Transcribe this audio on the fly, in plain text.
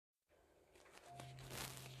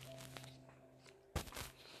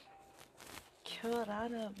Kia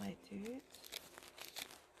my dudes.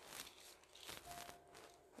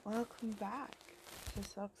 Welcome back to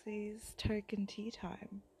Soxy's Token Tea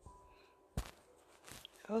Time.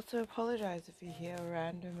 I also apologize if you hear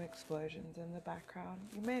random explosions in the background.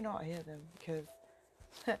 You may not hear them because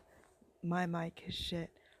my mic is shit,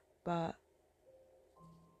 but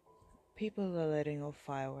people are letting off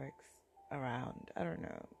fireworks around. I don't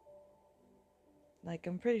know. Like,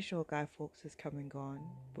 I'm pretty sure Guy Fawkes is come and gone,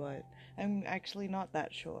 but I'm actually not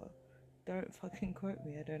that sure. Don't fucking quote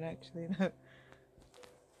me, I don't actually know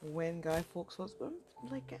when Guy Fawkes was, but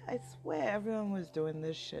like, I swear everyone was doing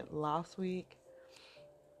this shit last week.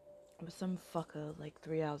 But some fucker, like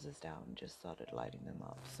 3 houses down, just started lighting them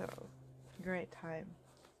up, so great time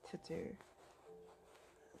to do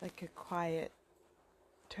like a quiet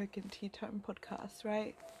Token Tea Time podcast,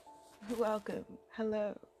 right? Welcome,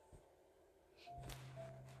 hello.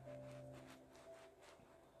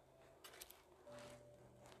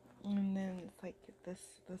 And then it's like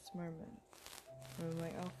this moment where I'm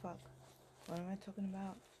like, oh fuck, what am I talking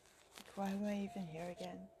about? Like, why am I even here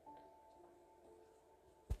again?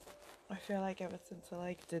 I feel like ever since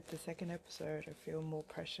I did the second episode, I feel more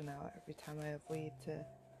pressure now every time I have leave to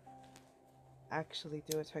actually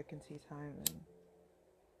do a Token Tea Time and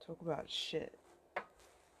talk about shit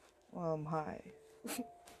while I'm high.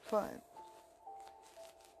 Fun.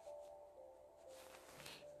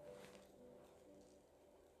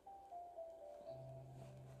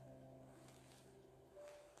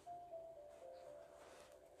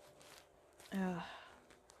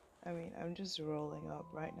 I mean, I'm just rolling up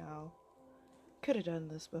right now. Could have done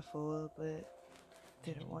this before, but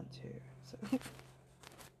didn't want to, so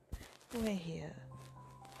we're here.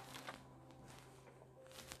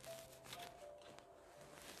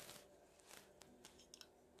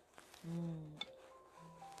 I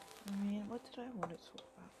mean, what did I want to talk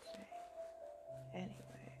about today?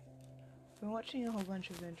 Anyway, I've been watching a whole bunch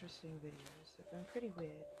of interesting videos. They've been pretty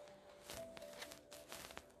weird.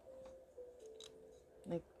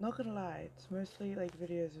 Like, not gonna lie, it's mostly like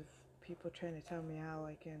videos of people trying to tell me how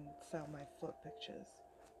I can sell my foot pictures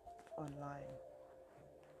online.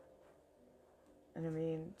 And I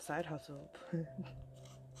mean, side hustle.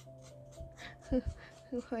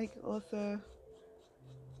 Like, also,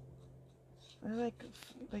 I like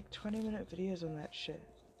 20-minute videos on that shit.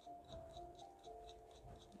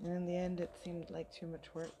 And in the end, it seemed like too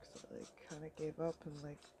much work, so I kind of gave up. And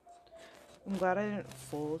like, I'm glad I didn't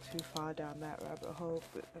fall too far down that rabbit hole.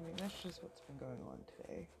 But I mean, that's just what's been going on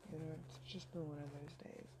today. You know, it's just been one of those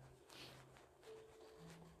days.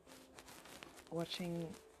 Watching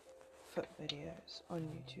foot videos on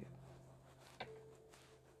YouTube.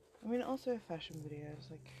 I mean, also fashion videos,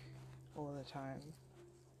 like, all the time.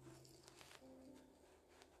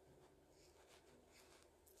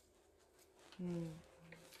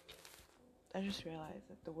 I just realized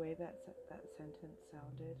that the way that sentence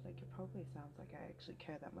sounded, like, it probably sounds like I actually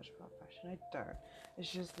care that much about fashion. I don't.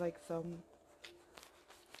 It's just like some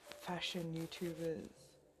fashion YouTubers.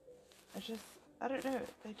 I don't know,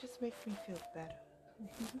 they just make me feel better.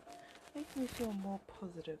 Make me feel more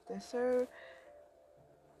positive. They're so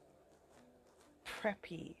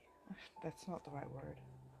preppy. That's not the right word.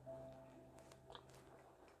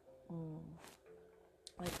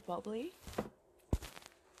 Like bubbly.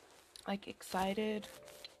 Like excited.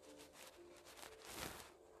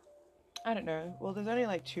 I don't know. Well, there's only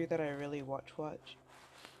like two that I really watch.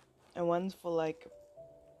 And one's for like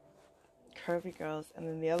curvy girls, and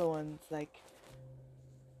then the other one's like,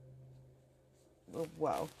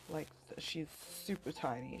 well, like she's super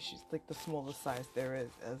tiny. She's like the smallest size there is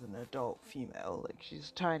as an adult female. Like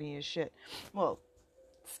she's tiny as shit. Well,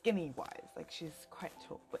 skinny wise, like she's quite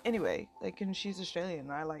tall. But anyway, like, and she's Australian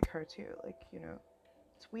and I like her too. Like, you know,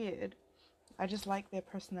 it's weird. I just like their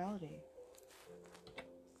personality.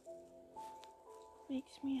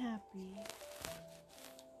 Makes me happy.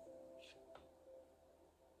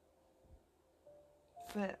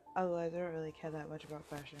 But otherwise, I don't really care that much about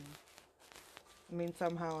fashion. I mean,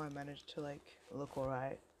 somehow I managed to, like, look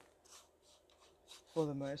alright. For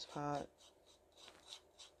the most part.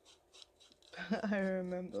 I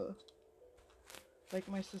remember, like,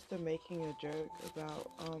 my sister making a joke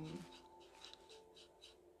about,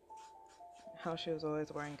 how she was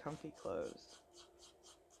always wearing comfy clothes.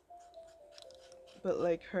 But,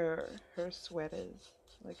 like, her sweaters,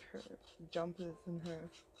 like, her jumpers and her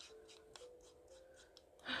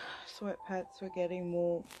sweatpants were getting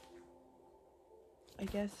more, I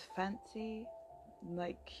guess, fancy,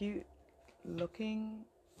 like, cute looking.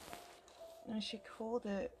 And she called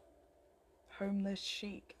it homeless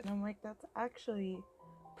chic. And I'm like, that's actually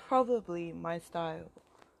probably my style.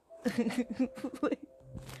 like,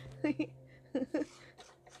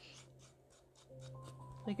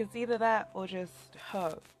 like it's either that or just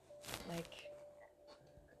hoe. Like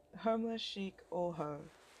homeless chic or hoe.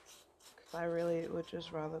 Cause I really would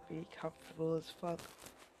just rather be comfortable as fuck.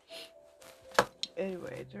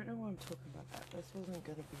 Anyway, I don't know why I'm talking about that. This wasn't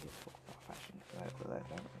gonna be a talk about fashion because I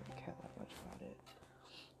don't really care that much about it.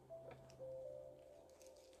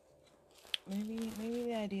 Maybe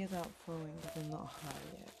the idea's outflowing because I'm not high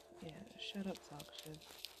yet. Yeah, shut up, Zaksha.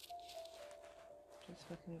 Just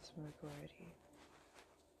fucking smoke already.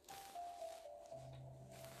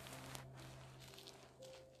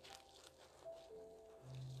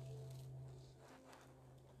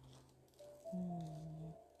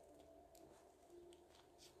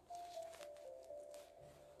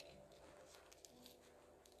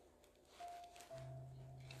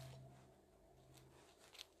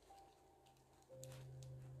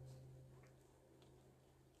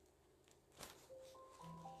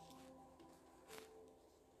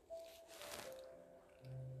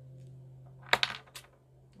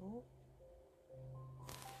 Oh.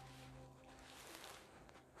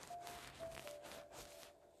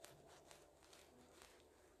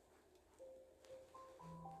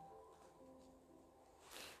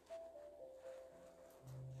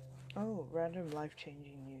 Oh, random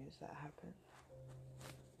life-changing news that happened.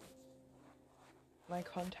 My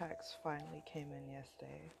contacts finally came in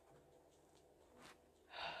yesterday.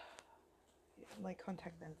 My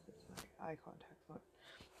contact lenses, like eye contacts. What?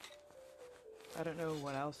 I don't know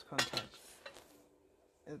what else contacts.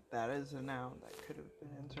 That is a noun that could have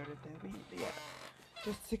been inserted there, but yeah.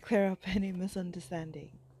 Just to clear up any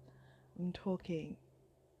misunderstanding, I'm talking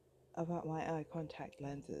about my eye contact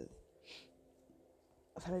lenses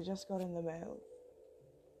that I just got in the mail.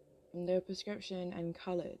 And they're prescription and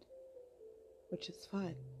colored, which is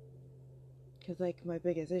fine. Because, like, my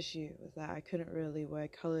biggest issue was that I couldn't really wear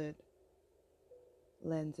colored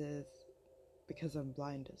lenses because I'm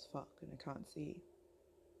blind as fuck and I can't see.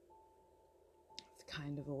 It's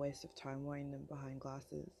kind of a waste of time wearing them behind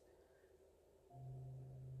glasses.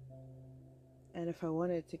 And if I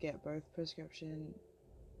wanted to get both prescription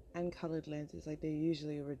and colored lenses, like, they're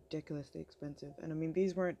usually ridiculously expensive. And I mean,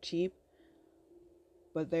 these weren't cheap,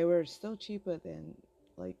 but they were still cheaper than,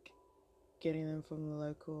 like, getting them from the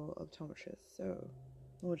local optometrist. So,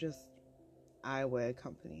 or just eyewear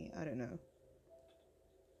company, I don't know.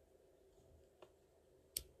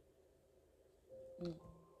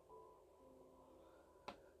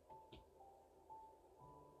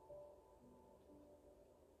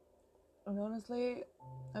 And honestly,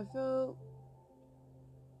 I feel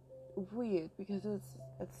weird because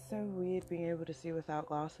it's so weird being able to see without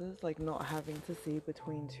glasses, like not having to see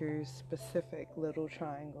between two specific little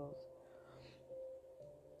triangles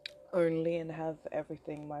only and have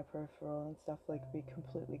everything, my peripheral and stuff, like be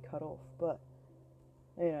completely cut off. But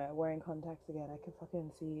you know, wearing contacts again, I can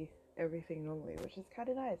fucking see everything normally, which is kind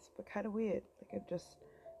of nice but kind of weird. Like it's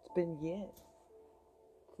been years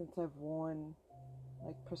since I've worn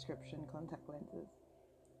like prescription contact lenses.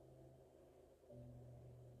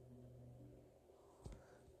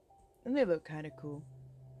 And they look kind of cool.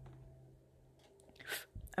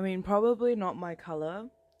 I mean, probably not my color.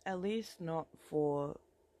 At least not for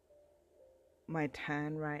my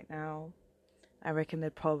tan right now. I reckon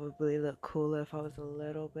they'd probably look cooler if I was a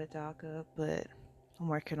little bit darker, but I'm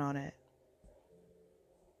working on it.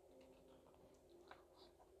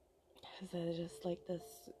 Because they're just like this.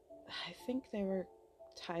 I think they were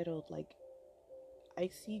titled like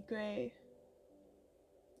Icy Gray.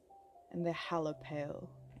 And they're hella pale.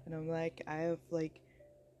 And I'm like, I have like,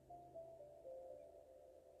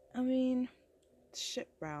 I mean, shit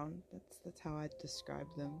brown. That's how I describe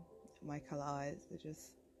them. My color eyes. They're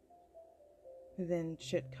just. Then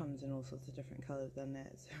shit comes in all sorts of different colors than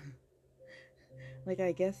theirs. Like,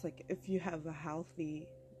 I guess, like, if you have a healthy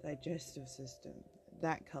digestive system,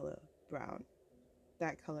 that color brown.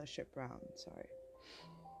 That color shit brown, sorry.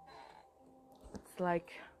 It's like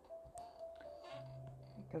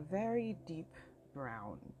a very deep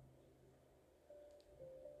brown.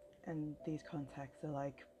 And these contacts are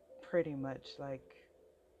like pretty much like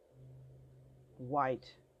white.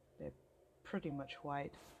 They're pretty much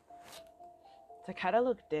white. So kind of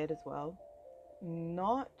look dead as well.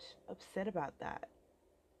 Not upset about that.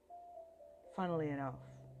 Funnily enough.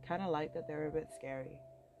 Kind of like that they're a bit scary.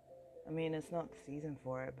 I mean, it's not the season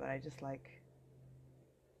for it, but I just like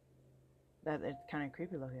that it's kind of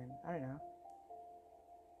creepy looking. I don't know.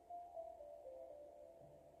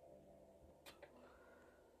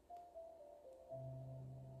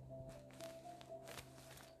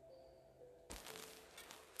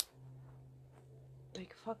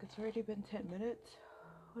 like, fuck, it's already been 10 minutes.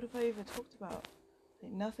 What have I even talked about?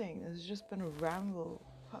 Like, nothing. It's just been a ramble.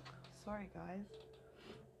 Fuck, sorry, guys.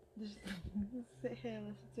 Just sit here and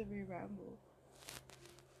listen to me ramble.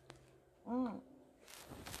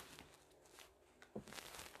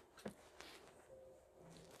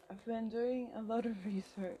 I've been doing a lot of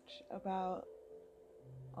research about,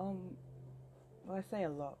 well, I say a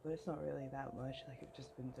lot, but it's not really that much. Like, I've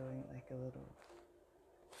just been doing, like, a little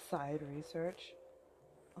side research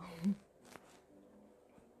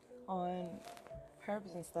on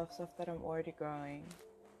herbs and stuff that I'm already growing.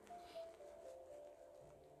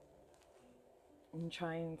 I'm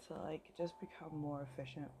trying to, like, just become more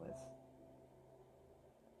efficient with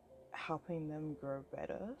helping them grow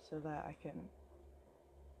better so that I can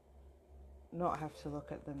not have to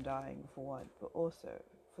look at them dying, for one, but also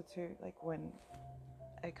for two, like, when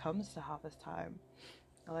it comes to harvest time,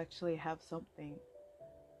 I'll actually have something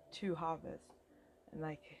to harvest. And,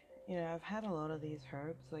 like, you know, I've had a lot of these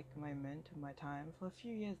herbs, like my mint and my thyme, for a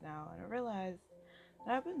few years now, and I realized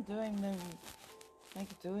that I've been doing them,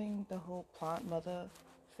 like, doing the whole plant mother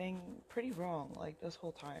thing pretty wrong, like, this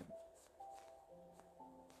whole time.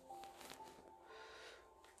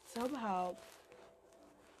 Somehow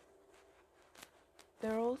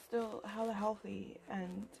they're all still hella healthy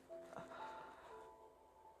and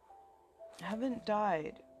haven't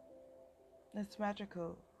died. It's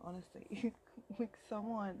magical, honestly. Like,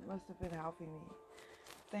 someone must have been helping me.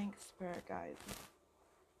 Thanks, spirit guides.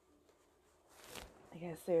 I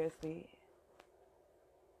guess, seriously,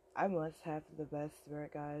 I must have the best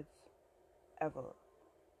spirit guides ever.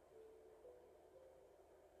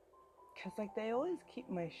 Cause, like, they always keep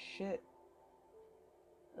my shit,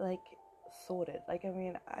 like, sorted. Like, I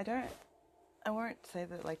mean, I won't say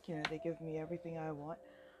that, like, you know, they give me everything I want,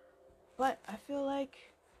 but I feel like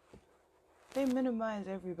they minimize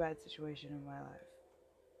every bad situation in my life.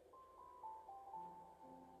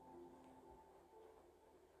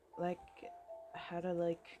 Like, I had a,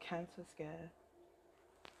 like, cancer scare,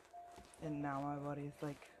 and now my body's,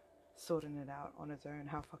 like, sorting it out on its own.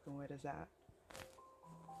 How fucking weird is that?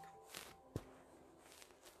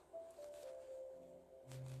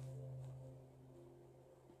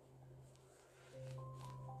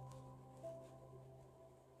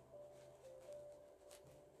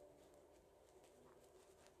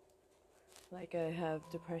 Like, I have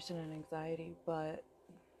depression and anxiety, but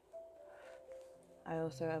I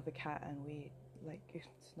also have a cat and weed. Like,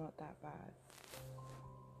 it's not that bad.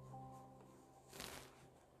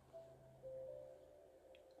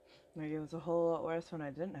 Like, it was a whole lot worse when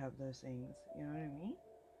I didn't have those things. You know what I mean?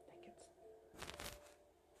 Like,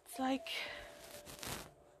 it's like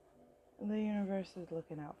the universe is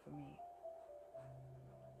looking out for me.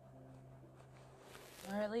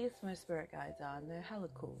 Or at least my spirit guides are, and they're hella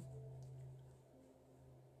cool.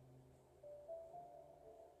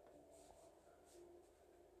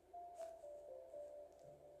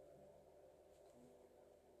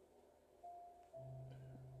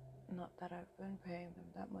 Not that I've been paying them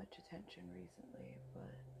that much attention recently,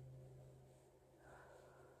 but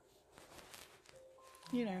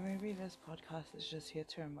you know, maybe this podcast is just here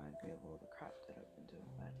to remind me of all the crap that I've been doing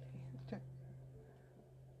badly.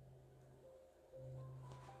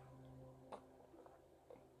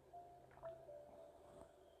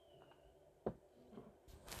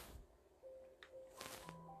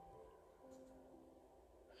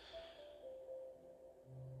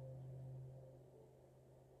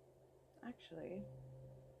 Actually,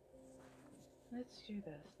 let's do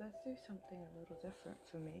this. Let's do something a little different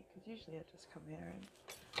for me, because usually I just come here and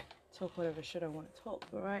talk whatever shit I want to talk.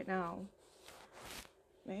 But right now,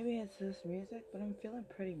 maybe it's this music, but I'm feeling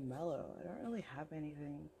pretty mellow. I don't really have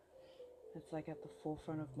anything that's, like, at the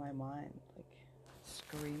forefront of my mind, like,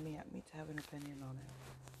 screaming at me to have an opinion on it.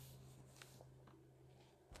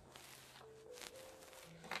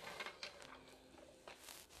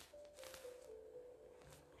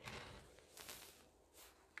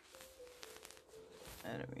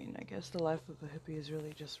 And I mean, I guess the life of a hippie is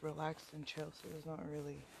really just relaxed and chill, so there's not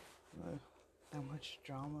really that much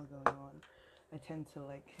drama going on. I tend to,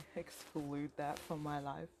 like, exclude that from my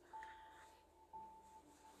life.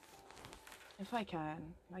 If I can.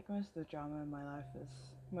 Like, most of the drama in my life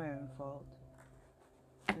is my own fault.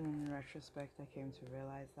 And in retrospect, I came to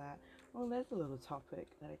realize that, well, there's a little topic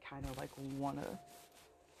that I kind of, like, wanna...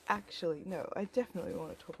 Actually, no, I definitely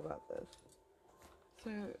want to talk about this.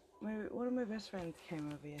 So, one of my best friends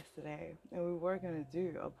came over yesterday, and we were going to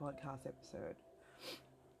do a podcast episode.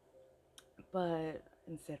 But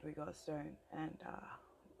instead we got stoned and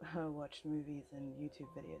watched movies and YouTube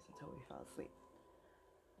videos until we fell asleep.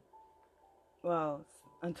 Well,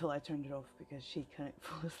 until I turned it off because she couldn't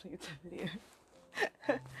fall asleep to the video.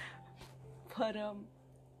 But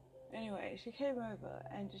anyway, she came over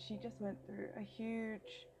and she just went through a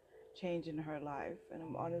huge change in her life, and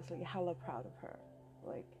I'm honestly hella proud of her.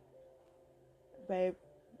 Like, babe,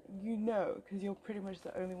 you know, because you're pretty much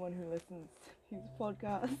the only one who listens to these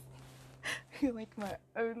podcasts. You're like my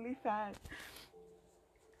only fan.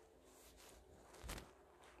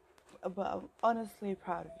 But I'm honestly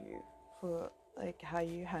proud of you for like how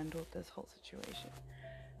you handled this whole situation.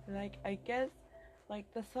 Like, I guess like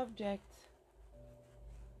the subject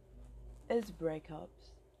is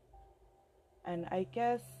breakups, and I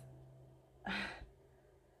guess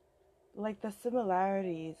like the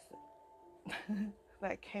similarities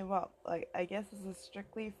that came up, like I guess this is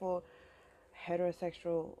strictly for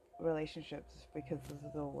heterosexual relationships because this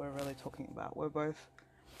is all we're really talking about. We're both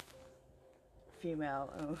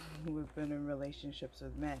female and we've been in relationships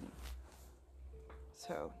with men.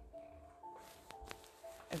 So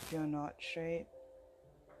if you're not straight,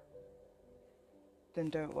 then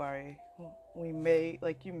don't worry. We may,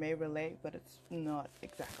 like, you may relate, but it's not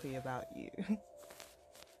exactly about you.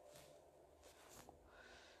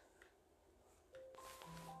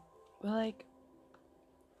 But like,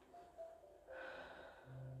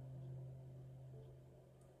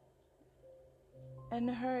 in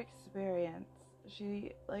her experience,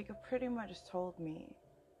 she like pretty much told me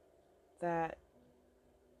that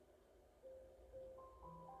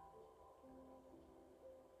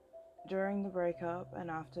during the breakup and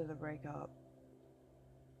after the breakup,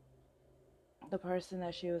 the person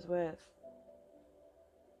that she was with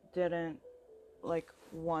didn't like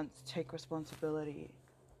once take responsibility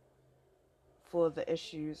for the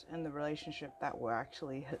issues in the relationship that were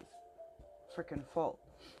actually his freaking fault.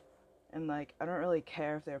 And like, I don't really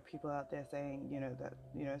care if there are people out there saying, you know, that,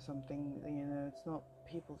 you know, something, you know, it's not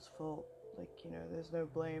people's fault. Like, you know, there's no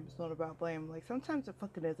blame. It's not about blame. Like, sometimes it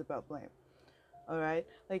fucking is about blame. Alright?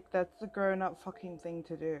 Like, that's the grown up fucking thing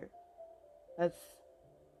to do. That's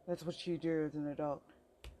what you do as an adult.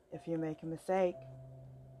 If you make a mistake,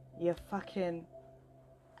 you fucking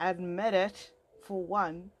admit it, for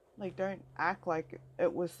one. Like, don't act like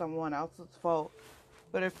it was someone else's fault.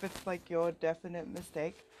 But if it's like your definite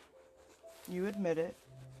mistake, you admit it.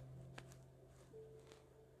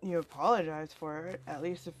 You apologize for it. At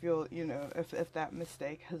least if you'll, you know, if that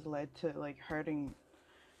mistake has led to like hurting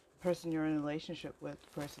the person you're in a relationship with,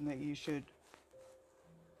 the person that you should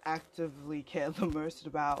actively care the most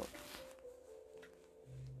about,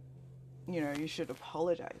 you know, you should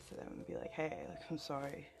apologize to them and be like, hey, like, I'm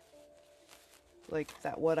sorry. Like,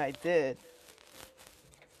 that what I did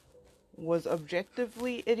was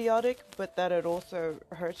objectively idiotic, but that it also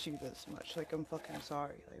hurts you this much. Like, I'm fucking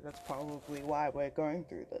sorry. Like, that's probably why we're going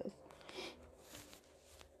through this.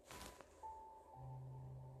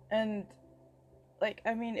 And, like,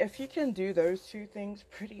 I mean, if you can do those two things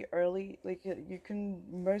pretty early, like, you can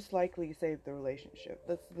most likely save the relationship.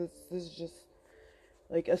 This is just,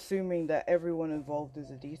 like, assuming that everyone involved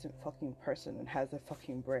is a decent fucking person and has a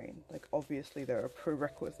fucking brain. Like, obviously there are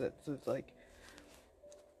prerequisites of, like,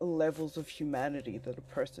 levels of humanity that a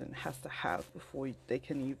person has to have before they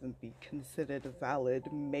can even be considered a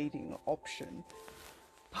valid mating option.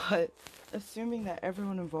 But assuming that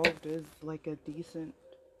everyone involved is like a decent,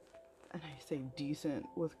 and I say decent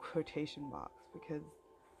with quotation marks because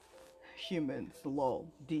humans,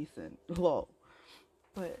 lol, decent, lol.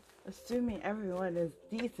 But assuming everyone is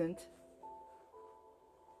decent,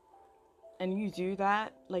 and you do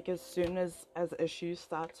that, like, as soon as issues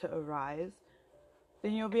start to arise,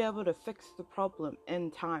 then you'll be able to fix the problem in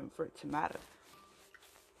time for it to matter.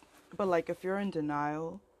 But like, if you're in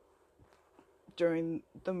denial during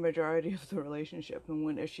the majority of the relationship, and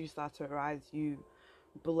when issues start to arise, you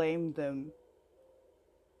blame them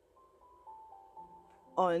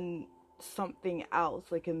on something else.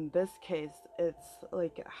 Like, in this case, it's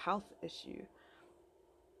like a health issue.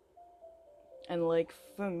 And like,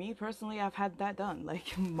 for me personally, I've had that done.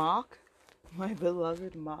 Like, Mark, my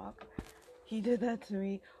beloved Mark, he did that to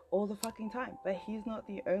me all the fucking time. But he's not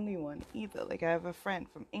the only one either. Like, I have a friend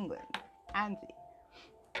from England, Andy.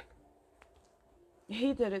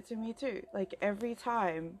 He did it to me too. Like, every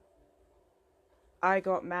time I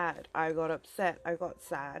got mad, I got upset, I got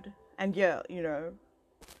sad. And yeah, you know,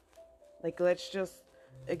 like, let's just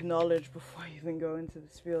acknowledge before I even go into the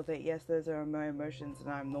spiel that yes, those are my emotions and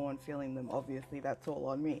I'm the one feeling them. Obviously, that's all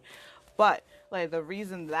on me. But, like, the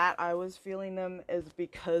reason that I was feeling them is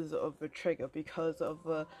because of the trigger, because of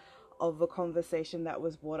a conversation that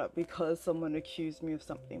was brought up, because someone accused me of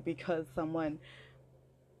something, because someone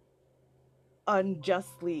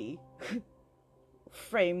unjustly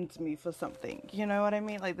framed me for something. You know what I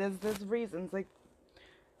mean? Like there's reasons. Like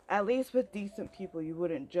at least with decent people, you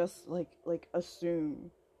wouldn't just like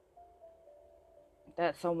assume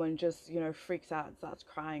that someone just, you know, freaks out and starts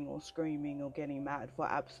crying or screaming or getting mad for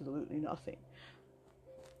absolutely nothing.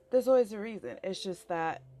 There's always a reason. It's just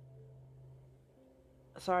that,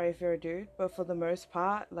 sorry if you're a dude, but for the most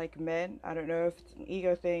part, like men, I don't know if it's an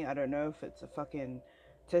ego thing, I don't know if it's a fucking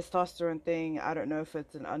testosterone thing, I don't know if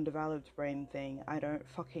it's an undeveloped brain thing, I don't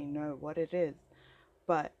fucking know what it is.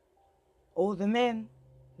 But all the men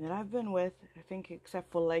that I've been with, I think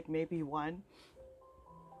except for like maybe one,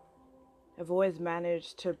 have always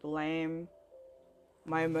managed to blame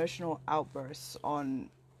my emotional outbursts on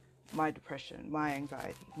my depression, my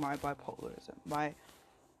anxiety, my bipolarism, my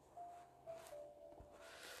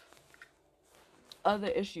other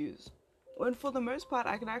issues. When for the most part,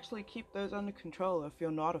 I can actually keep those under control if you're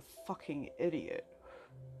not a fucking idiot.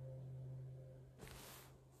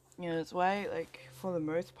 You know, that's why, like, for the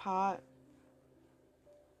most part,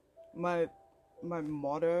 my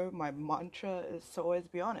motto, my mantra is to always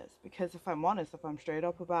be honest. Because if I'm honest, if I'm straight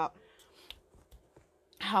up about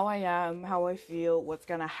how I am, how I feel, what's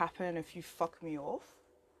gonna happen if you fuck me off,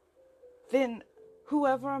 then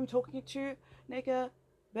whoever I'm talking to, nigga,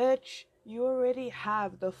 bitch, you already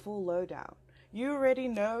have the full lowdown. You already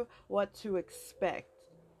know what to expect.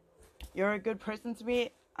 You're a good person to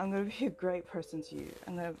me, I'm gonna be a great person to you.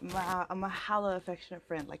 I'm a hella affectionate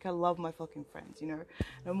friend. Like, I love my fucking friends, you know?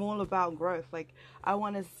 And I'm all about growth. Like, I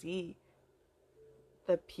want to see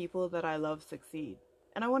the people that I love succeed.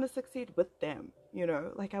 And I want to succeed with them, you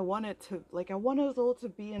know? Like, I want us all to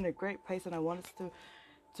be in a great place, and I want us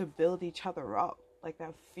to build each other up. Like,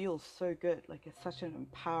 that feels so good. Like, it's such an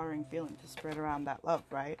empowering feeling to spread around that love,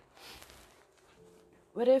 right?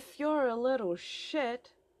 But if you're a little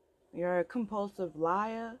shit, you're a compulsive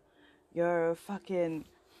liar, you're a fucking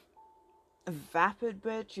vapid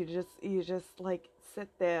bitch, you just like sit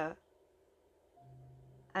there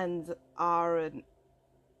and are an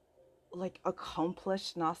like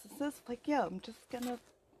accomplished narcissist, like, yeah, I'm just gonna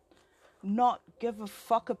not give a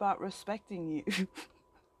fuck about respecting you.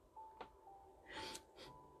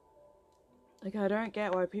 Like, I don't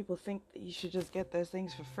get why people think that you should just get those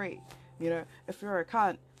things for free. You know, if you're a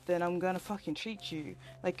cunt, then I'm gonna fucking treat you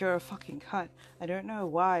like you're a fucking cunt. I don't know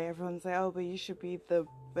why everyone's like, oh, but you should be the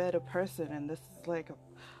better person, and this is like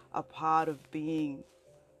a part of being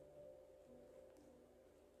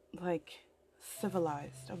like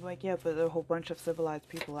civilized. I'm like, yeah, but a whole bunch of civilized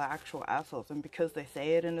people are actual assholes, and because they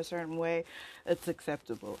say it in a certain way, it's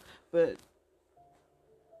acceptable. But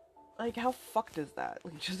like, how fucked is that?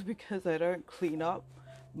 Like, just because I don't clean up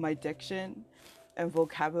my diction and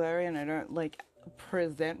vocabulary, and I don't like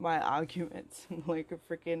present my arguments in like a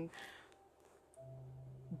freaking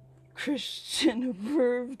Christian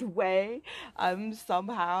approved way, I'm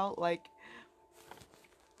somehow like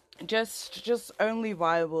just only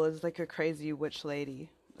viable as like a crazy witch lady.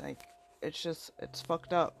 Like, it's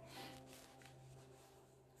fucked up.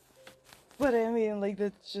 But I mean, like,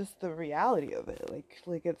 that's just the reality of it.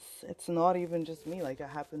 Like it's not even just me. Like, it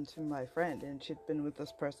happened to my friend, and she'd been with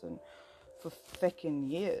this person for fucking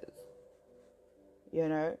years. You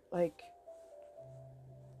know, like,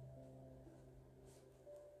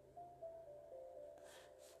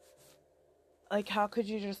 how could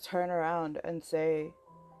you just turn around and say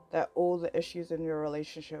that all the issues in your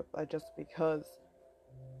relationship are just because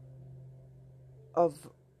of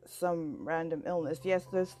some random illness? Yes,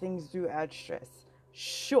 those things do add stress.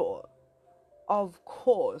 Sure. Of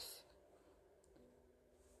course.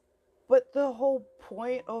 But the whole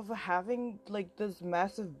point of having like this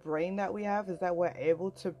massive brain that we have is that we're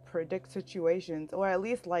able to predict situations, or at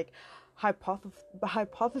least like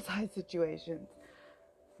hypothesize situations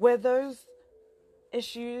where those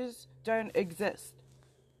issues don't exist.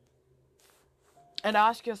 And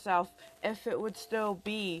ask yourself if it would still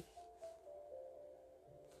be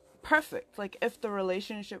perfect. Like, if the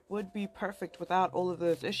relationship would be perfect without all of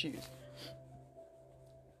those issues.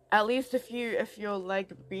 At least if you're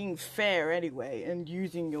like being fair anyway, and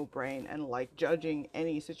using your brain and like judging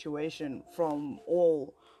any situation from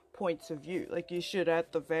all points of view, like, you should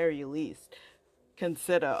at the very least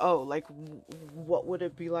consider, oh, like, what would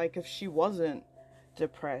it be like if she wasn't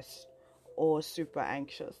depressed or super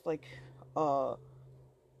anxious? Like,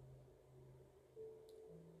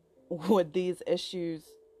 would these issues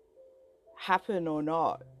happen or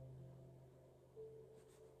not?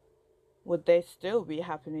 Would they still be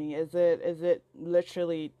happening? Is it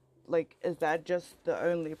literally like, is that just the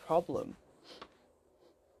only problem?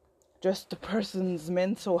 just the person's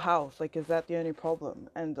mental health. Like, is that the only problem?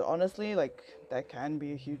 And honestly, like, that can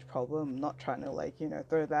be a huge problem. I'm not trying to, like,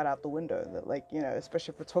 throw that out the window. That, like,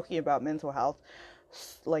 especially if we're talking about mental health,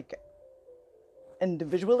 like,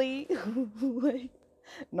 individually, like,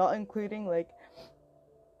 not including, like,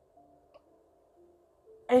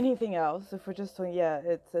 anything else. If we're just talking, yeah,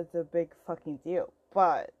 it's a big fucking deal.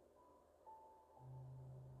 But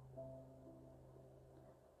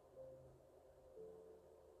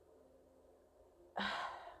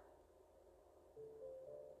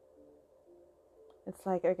it's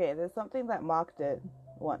like, okay, there's something that Mark did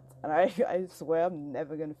once, and I swear I'm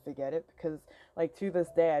never gonna forget it, because, like, to this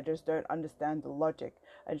day, I just don't understand the logic.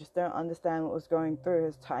 I just don't understand what was going through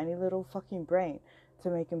his tiny little fucking brain to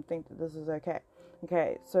make him think that this is okay.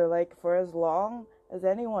 Okay, so, like, for as long as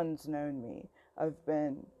anyone's known me, I've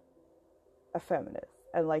been a feminist.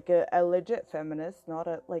 And, like, a legit feminist, not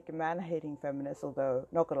a, like, a man-hating feminist, although,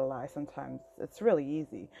 not gonna lie, sometimes it's really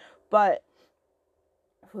easy. But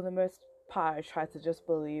for the most part, I try to just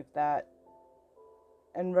believe that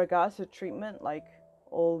in regards to treatment, like,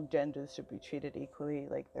 all genders should be treated equally.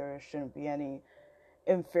 Like, there shouldn't be any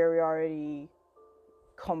inferiority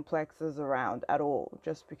complexes around at all,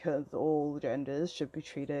 just because all genders should be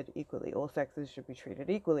treated equally, all sexes should be treated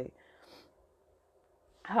equally.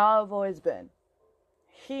 How I've always been.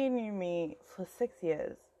 He knew me for 6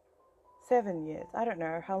 years, 7 years, I don't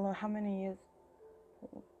know how many years.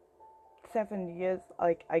 7 years,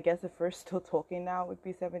 like, I guess if we're still talking now, it would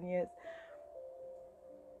be 7 years.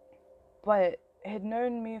 But had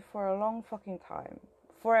known me for a long fucking time,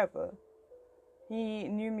 forever. He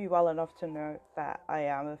knew me well enough to know that I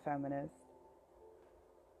am a feminist,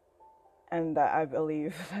 and that I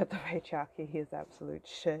believe that the patriarchy is absolute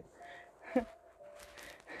shit.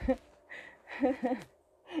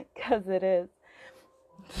 Because it is.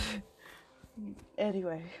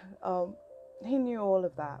 Anyway, he knew all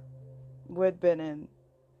of that. We'd been in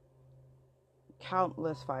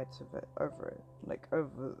countless fights over it, like,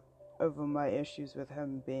 over my issues with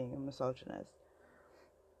him being a misogynist.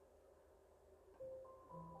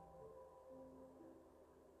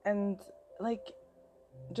 And, like,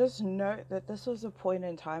 just note that this was a point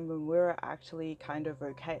in time when we were actually kind of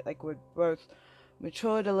okay. Like, we'd both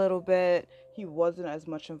matured a little bit. He wasn't as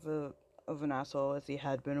much of an asshole as he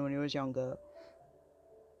had been when he was younger.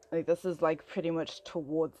 Like, this is, like, pretty much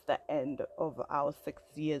towards the end of our 6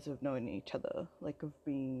 years of knowing each other, like, of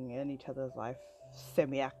being in each other's life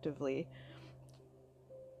semi-actively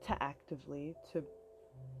to actively to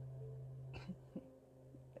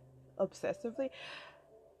obsessively.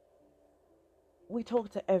 We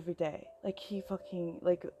talked to every day. Like, he fucking,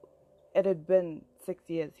 like, it had been 6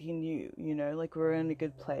 years. He knew, like, we were in a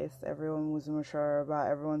good place. Everyone was mature about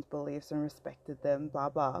everyone's beliefs and respected them, blah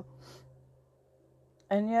blah.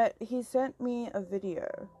 And yet he sent me a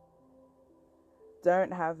video.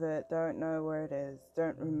 Don't have it, don't know where it is,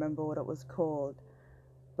 don't remember what it was called,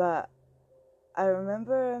 but I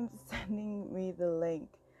remember him sending me the link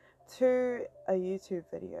to a YouTube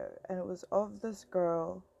video, and it was of this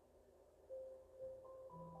girl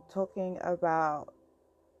talking about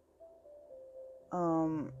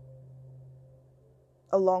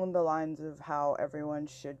along the lines of how everyone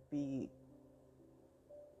should be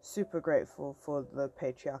super grateful for the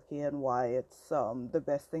patriarchy and why it's the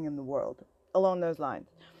best thing in the world, along those lines.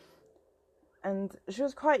 And she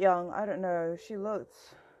was quite young. I don't know, she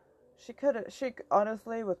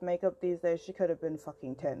honestly, with makeup these days, she could have been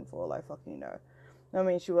fucking 10 for all I fucking know. I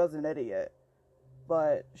mean, she was an idiot,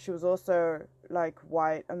 but she was also, like,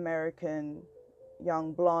 white American,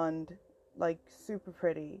 young blonde, like, super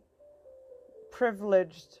pretty,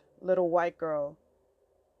 privileged little white girl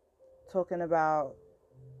talking about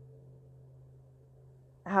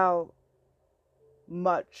how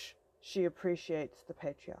much she appreciates the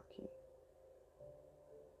patriarchy.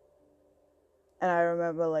 And I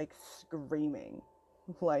remember, like, screaming,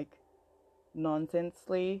 like,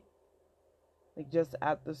 nonsensely, like, just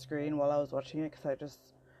at the screen while I was watching it, because I just,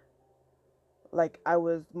 like,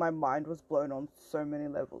 my mind was blown on so many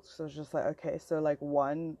levels. So it's just like, okay, so, like,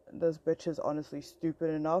 one, this bitch is honestly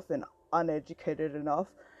stupid enough and uneducated enough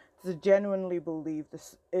to genuinely believe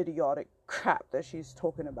this idiotic crap that she's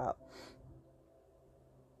talking about.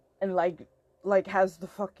 And, like, has the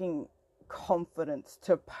fucking confidence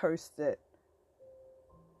to post it,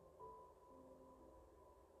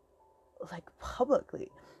 like,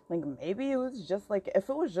 publicly. Like, maybe it was just, like, if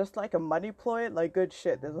it was just, like, a money ploy, like, good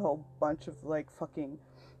shit, there's a whole bunch of, like, fucking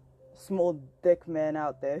small dick men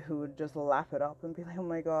out there who would just lap it up and be like, oh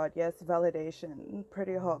my god, yes, validation,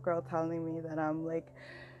 pretty hot girl telling me that I'm, like,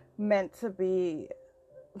 meant to be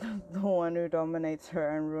the one who dominates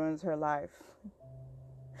her and ruins her life.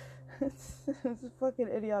 It's fucking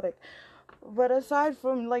idiotic. But aside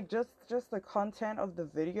from like just the content of the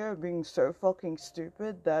video being so fucking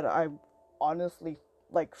stupid that I honestly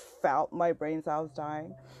like felt my brain cells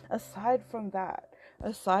dying. Aside from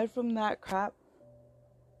that crap,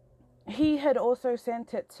 he had also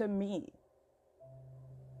sent it to me.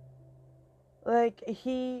 Like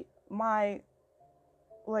my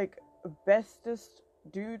like bestest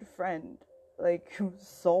dude friend, like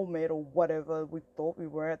soulmate or whatever we thought we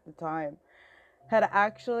were at the time, had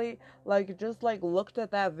actually like just like looked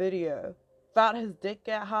at that video, felt his dick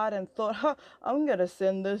get hard and thought, huh, I'm gonna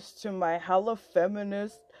send this to my hella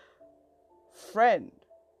feminist friend.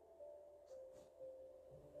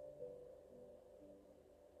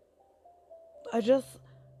 I just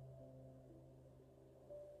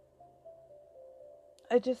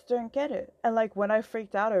don't get it. And like when I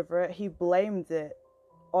freaked out over it, he blamed it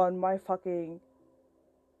on my fucking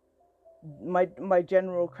my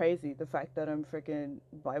general crazy, the fact that I'm freaking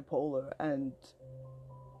bipolar and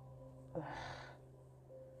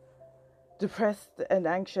depressed and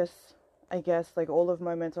anxious. I guess like all of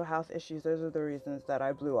my mental health issues, those are the reasons that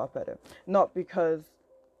I blew up at him. Not because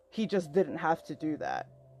he just didn't have to do that.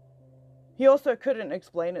 He also couldn't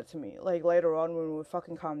explain it to me. Like later on when we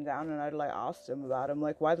fucking calmed down and I'd like asked him about it, I'm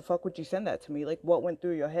like, why the fuck would you send that to me? Like what went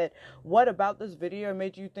through your head? What about this video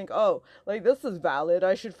made you think, oh, like this is valid,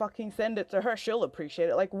 I should fucking send it to her, she'll appreciate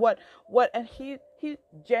it? Like what and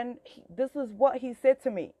this is what he said to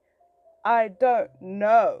me. I don't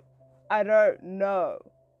know.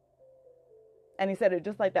 And he said it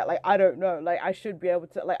just like that, like I don't know, like I should be able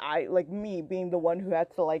to, like me being the one who had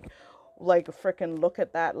to like freaking look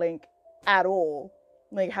at that link at all,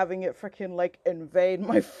 like having it freaking like invade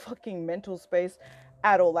my fucking mental space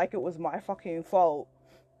at all, like it was my fucking fault.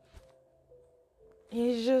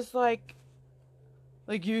 He's just like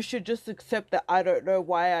you should just accept that I don't know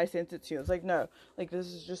why I sent it to you. It's like, no, like this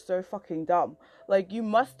is just so fucking dumb. Like you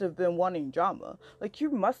must have been wanting drama. Like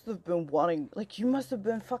you must have been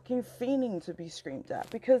fucking fiending to be screamed at,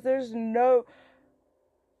 because there's no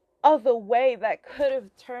other way that could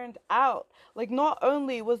have turned out. Like not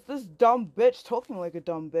only was this dumb bitch talking like a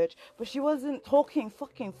dumb bitch, but she wasn't talking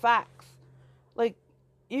fucking facts. Like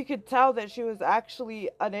you could tell that she was actually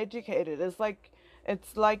uneducated. It's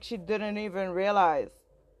like she didn't even realize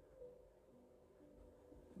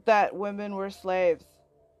that women were slaves,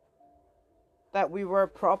 that we were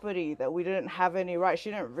property, that we didn't have any rights.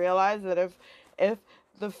 She didn't realize that if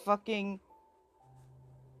the fucking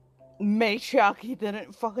matriarchy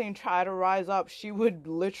didn't fucking try to rise up, she would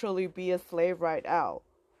literally be a slave right now.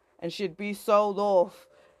 And she'd be sold off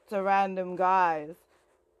to random guys,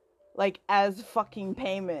 like, as fucking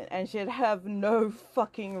payment. And she'd have no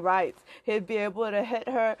fucking rights. He'd be able to hit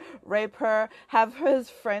her, rape her, have his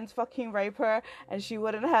friends fucking rape her, and she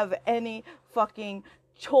wouldn't have any fucking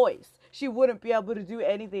choice. She wouldn't be able to do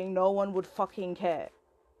anything. No one would fucking care.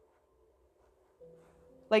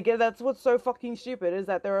 Like, that's what's so fucking stupid, is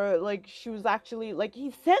that there are, like, she was actually, like,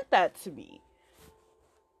 he sent that to me.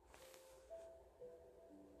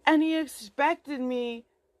 And he expected me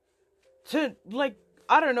to, like,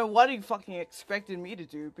 I don't know what he fucking expected me to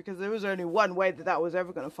do, because there was only one way that was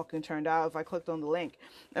ever gonna fucking turn out, if I clicked on the link.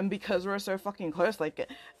 And because we're so fucking close, like,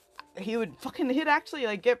 he'd actually,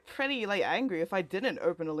 like, get pretty, like, angry if I didn't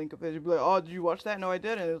open a link of it. He'd be like, oh, did you watch that? No, I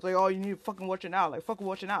didn't. It was like, oh, you need to fucking watch it now. Like, fucking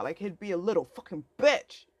watch it now. Like, he'd be a little fucking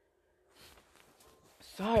bitch.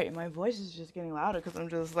 Sorry, my voice is just getting louder because I'm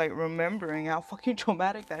just, like, remembering how fucking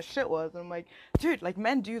traumatic that shit was. And I'm like, dude, like,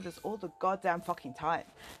 men do this all the goddamn fucking time.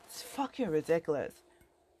 It's fucking ridiculous.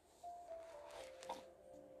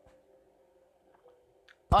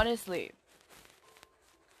 Honestly.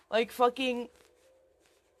 Like, fucking,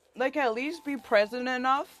 like, at least be present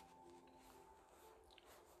enough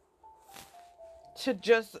to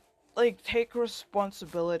just, like, take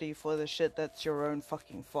responsibility for the shit that's your own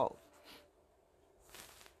fucking fault.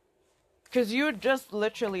 Because you're just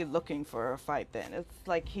literally looking for a fight then. It's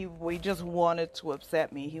like we just wanted to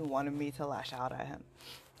upset me. He wanted me to lash out at him.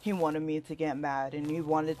 He wanted me to get mad, and he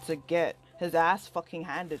wanted to get his ass fucking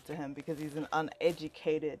handed to him because he's an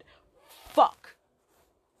uneducated fuck.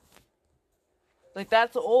 Like,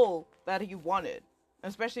 that's all that he wanted.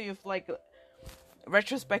 Especially if, like,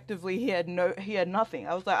 retrospectively he had nothing.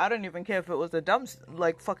 I was like, I don't even care if it was a dumb,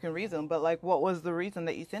 like, fucking reason, but, like, what was the reason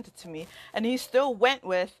that you sent it to me? And he still went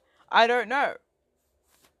with, I don't know.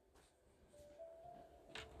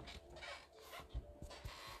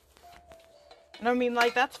 And I mean,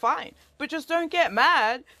 like, that's fine. but just don't get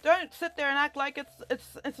mad. Don't sit there and act like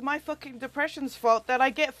it's my fucking depression's fault that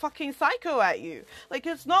I get fucking psycho at you. Like,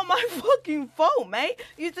 it's not my fucking fault, mate.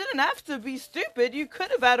 You didn't have to be stupid. You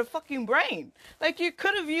could have had a fucking brain. Like, you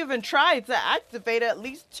could have even tried to activate at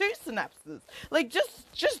least 2 synapses. Like,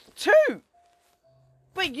 just 2.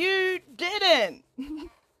 But you didn't.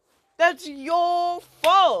 That's your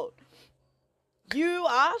fault. You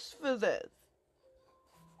asked for this.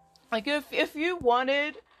 Like, if you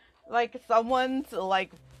wanted, like, someone to,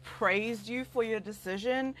 like, praise you for your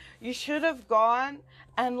decision, you should have gone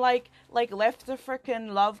and, like left a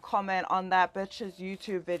freaking love comment on that bitch's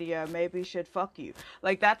YouTube video. Maybe she'd fuck you.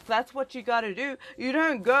 Like, that's what you gotta do. You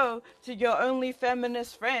don't go to your only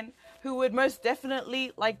feminist friend who would most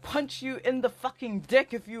definitely, like, punch you in the fucking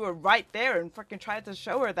dick if you were right there and freaking tried to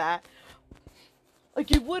show her that. Like,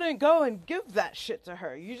 you wouldn't go and give that shit to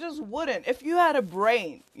her. You just wouldn't. If you had a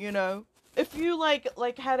brain, you know? If you,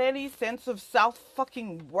 like had any sense of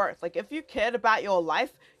self-fucking-worth. Like, if you cared about your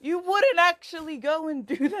life, you wouldn't actually go and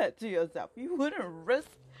do that to yourself. You wouldn't risk,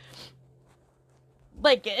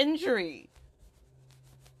 like, injury.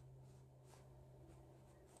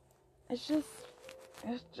 It just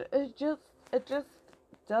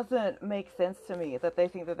doesn't make sense to me that they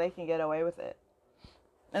think that they can get away with it.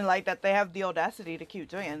 And, like, that they have the audacity to keep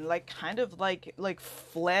doing it. And, like, kind of, like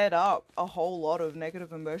flared up a whole lot of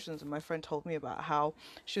negative emotions. And my friend told me about how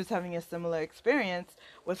she was having a similar experience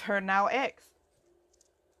with her now ex.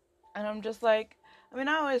 And I'm just like, I mean,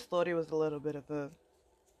 I always thought he was a little bit of a,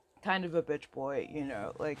 kind of a bitch boy, you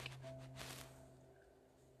know, like,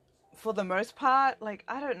 for the most part, like,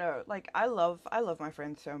 I don't know, like, I love my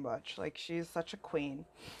friend so much. Like, she's such a queen.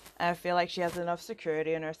 And I feel like she has enough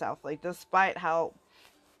security in herself. Like, despite how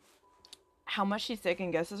much she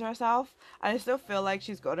second guesses herself, I still feel like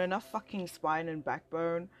she's got enough fucking spine and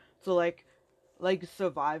backbone to like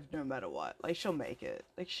survive no matter what. Like, she'll make it.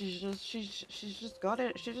 Like, she's just got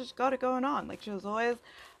it. She just got it going on. Like, she was always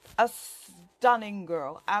a stunning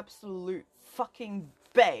girl, absolute fucking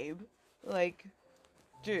babe. Like,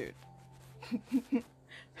 dude,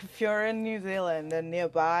 if you're in New Zealand and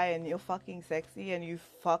nearby and you're fucking sexy and you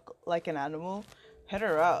fuck like an animal, hit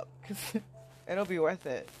her up, cause it'll be worth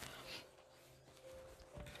it.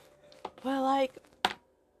 But, like,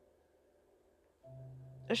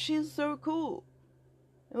 she's so cool.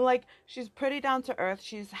 And, like, she's pretty down to earth.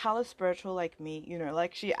 She's hella spiritual like me, you know.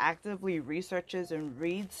 Like, she actively researches and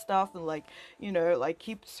reads stuff and, like, you know, like,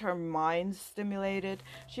 keeps her mind stimulated.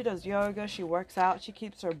 She does yoga. She works out. She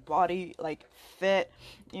keeps her body, like, fit,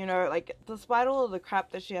 you know. Like, despite all of the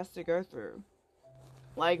crap that she has to go through.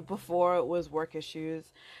 Like, before it was work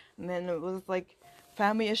issues. And then it was, like,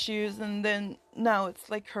 family issues, and then now it's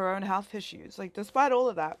like her own health issues. Like, despite all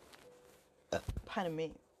of that, pardon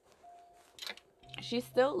me, she's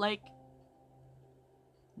still like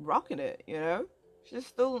rocking it, you know? She's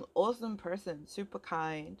still an awesome person, super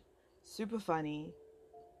kind, super funny.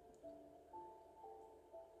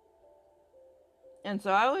 And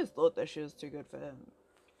so I always thought that she was too good for him.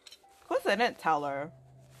 Of course, I didn't tell her.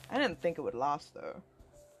 I didn't think it would last, though.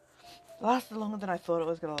 It lasted longer than I thought it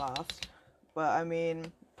was gonna last. But, I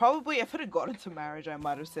mean, probably if it had got into marriage, I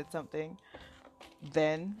might have said something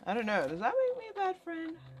then. I don't know. Does that make me a bad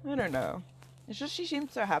friend? I don't know. It's just she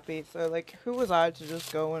seemed so happy. So, like, who was I to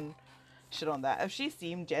just go and shit on that? If she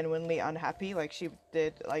seemed genuinely unhappy, like she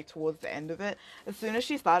did, like, towards the end of it, as soon as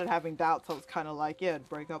she started having doubts, I was kind of like, yeah, I'd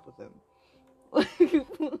break up with him.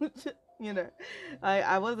 You know,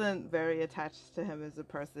 I wasn't very attached to him as a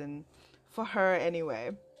person, for her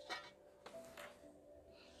anyway.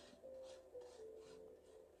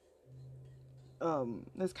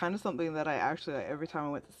 There's kind of something that I actually, like, every time I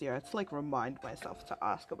went to see her, I had to, like, remind myself to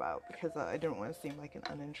ask about, because I didn't want to seem like an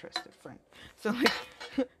uninterested friend. So, like,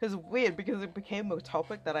 it's weird, because it became a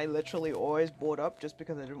topic that I literally always brought up, just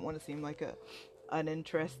because I didn't want to seem like a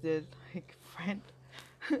uninterested, like, friend.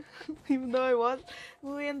 Even though I was.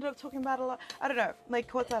 We ended up talking about a lot. I don't know. Like,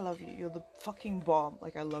 Quartz, I love you. You're the fucking bomb.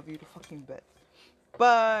 Like, I love you to fucking bits.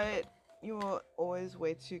 But you were always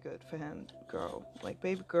way too good for him, girl. Like,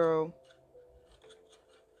 baby girl.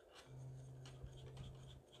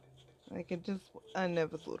 Like, I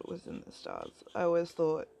never thought it was in the stars. I always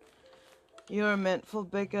thought you were meant for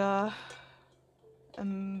bigger,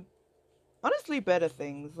 honestly, better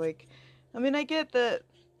things. Like, I mean, I get that,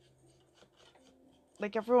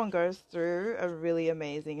 like, everyone goes through a really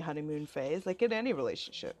amazing honeymoon phase, like, in any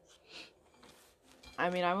relationship. I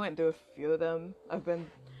mean, I went through a few of them. I've been,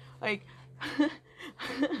 like,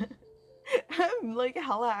 I'm, like,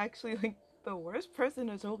 hella actually, like, the worst person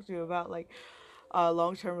to talk to about, like,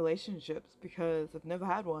 long-term relationships because I've never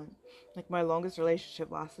had one. Like my longest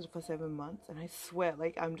relationship lasted for 7 months, and I swear,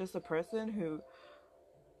 like I'm just a person who,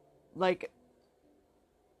 like,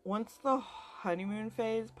 once the honeymoon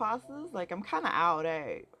phase passes, like I'm kind of out,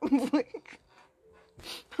 eh? Like,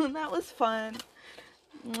 and that was fun.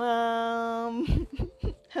 Um,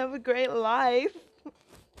 have a great life.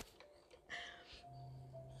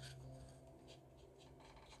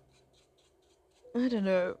 I don't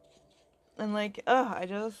know. And like, I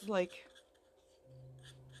just like,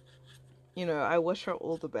 I wish her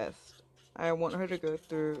all the best. I want her to go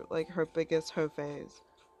through like her biggest hoe phase.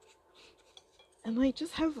 And like,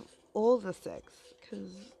 just have all the sex.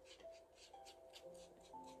 Because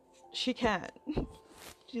she can.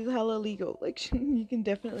 She's hella legal. Like, you can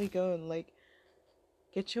definitely go and like,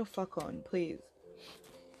 get your fuck on, please.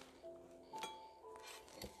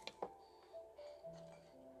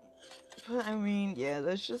 But I mean, yeah,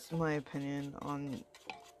 that's just my opinion on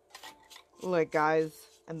like guys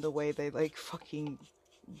and the way they like fucking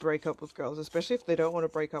break up with girls, especially if they don't want to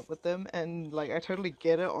break up with them. And like I totally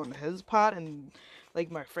get it on his part and like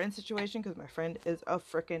my friend's situation, because my friend is a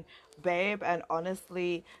freaking babe and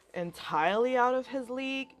honestly entirely out of his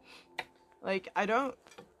league. Like I don't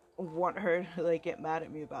want her to like get mad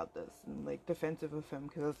at me about this and like defensive of him,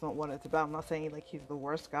 because that's not what it's about. I'm not saying like he's the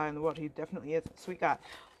worst guy in the world. He definitely is a sweet guy,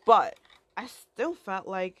 but I still felt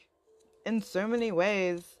like in so many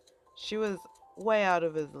ways she was way out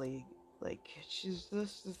of his league. Like she's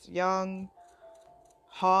just this young,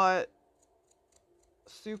 hot,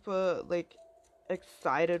 super like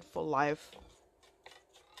excited for life,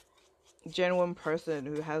 genuine person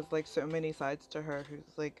who has like so many sides to her,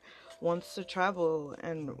 who's like wants to travel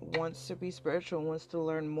and wants to be spiritual, wants to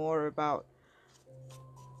learn more about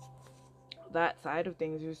that side of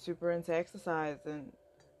things, who's super into exercise, and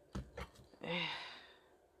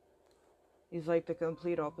he's like the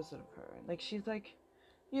complete opposite of her. Like she's like,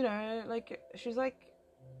 like she's like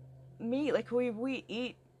me. Like we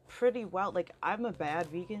eat pretty well. Like I'm a bad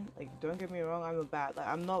vegan. Like don't get me wrong,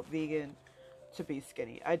 I'm not vegan to be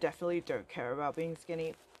skinny. I definitely don't care about being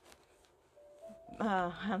skinny.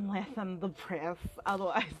 Unless I'm depressed.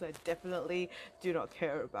 Otherwise, I definitely do not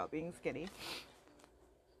care about being skinny.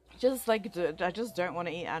 Just like I just don't want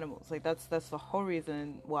to eat animals. Like that's the whole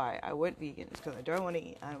reason why I went vegan, is because I don't want to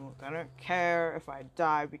eat animals. I don't care if I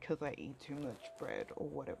die because I eat too much bread or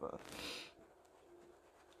whatever.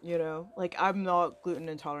 Like I'm not gluten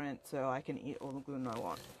intolerant, so I can eat all the gluten I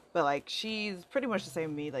want. But like she's pretty much the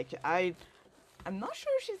same me. Like I'm not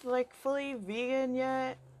sure if she's like fully vegan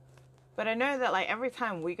yet. But I know that, like, every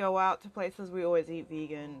time we go out to places, we always eat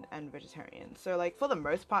vegan and vegetarian. So, like, for the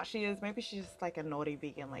most part, she is. Maybe she's just, like, a naughty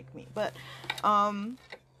vegan like me. But, and,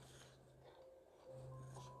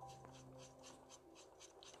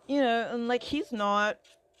 like, he's not.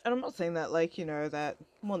 And I'm not saying that, like, that.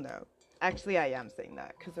 Well, no. Actually, I am saying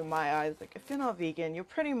that. Because in my eyes, like, if you're not vegan, you're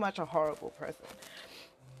pretty much a horrible person.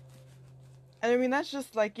 And I mean, that's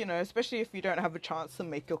just, like, especially if you don't have a chance to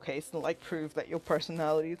make your case and, like, prove that your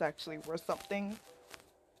personality is actually worth something.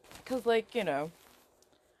 Because, like,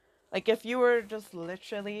 like if you were just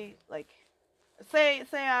literally like say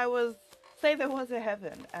there was a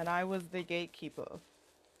heaven and I was the gatekeeper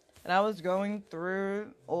and I was going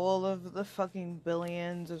through all of the fucking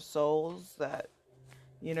billions of souls that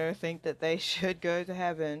think that they should go to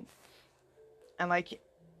heaven, and like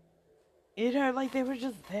like they were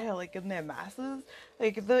just there like in their masses,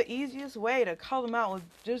 like the easiest way to call them out was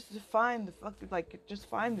just to find the fucking just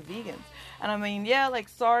find the vegans. And I mean, yeah, like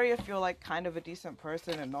sorry if you're like kind of a decent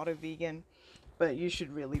person and not a vegan, but you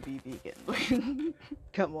should really be vegan.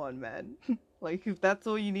 Come on, man. Like, if that's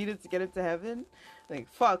all you needed to get into heaven, like,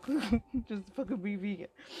 fuck. Just fucking be vegan.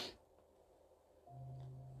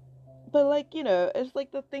 But, like, it's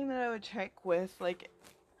like the thing that I would check with, like,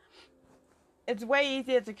 it's way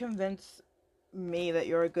easier to convince me that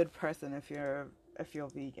you're a good person if you're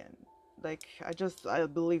vegan. Like, I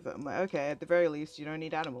believe it. I'm like, okay, at the very least, you don't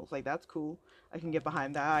need animals. Like, that's cool. I can get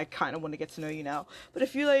behind that. I kind of want to get to know you now. But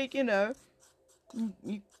if you, like,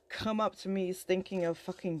 you come up to me thinking of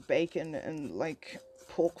fucking bacon and like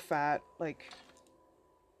pork fat, like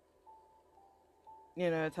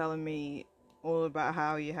telling me all about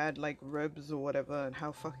how you had like ribs or whatever and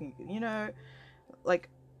how fucking like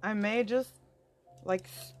I may just like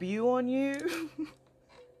spew on you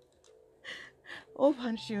or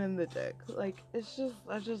punch you in the dick. Like it's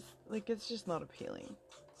just not appealing.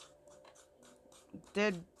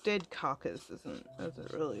 Dead carcass isn't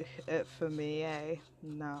really it for me, eh?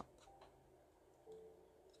 No.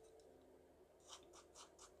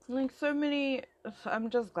 Like so many, I'm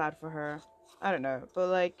just glad for her. I don't know, but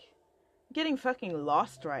like, getting fucking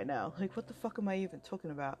lost right now. Like, what the fuck am I even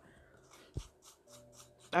talking about?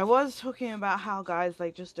 I was talking about how guys,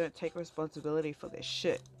 like, just don't take responsibility for their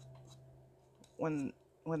shit when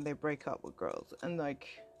they break up with girls. And, like,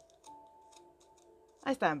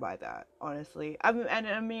 I stand by that, honestly.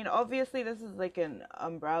 I mean, obviously, this is, like, an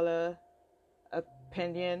umbrella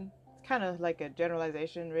opinion. It's kind of like a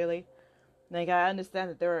generalization, really. Like, I understand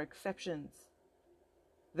that there are exceptions.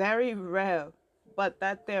 Very rare, but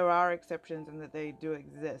that there are exceptions and that they do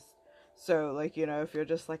exist. So, like, you know, if you're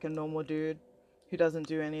just, like, a normal dude who doesn't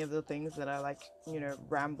do any of the things that I, like, you know,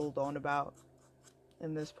 rambled on about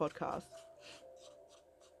in this podcast,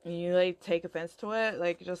 and you, like, take offense to it,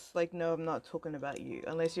 like, just, like, no, I'm not talking about you.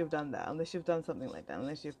 Unless you've done that. Unless you've done something like that.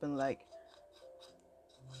 Unless you've been, like,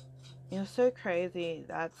 you're so crazy,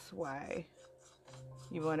 that's why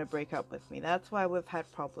you want to break up with me. That's why we've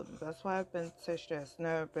had problems. That's why I've been so stressed.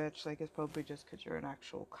 No, bitch, like, it's probably just because you're an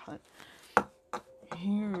actual cunt.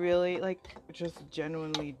 You really, like, just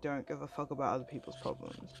genuinely don't give a fuck about other people's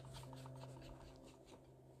problems.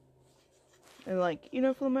 And, like, you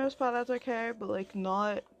know, for the most part, that's okay, but, like,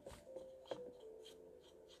 not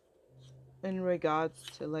in regards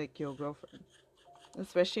to, like, your girlfriend.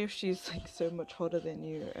 Especially if she's, like, so much hotter than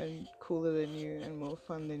you and cooler than you and more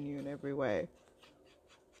fun than you in every way.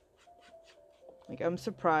 Like, I'm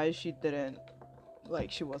surprised she didn't,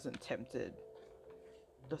 like, she wasn't tempted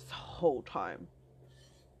this whole time.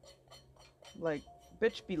 Like,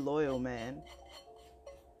 bitch, be loyal, man.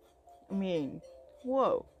 I mean,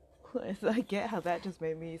 whoa. I get how that just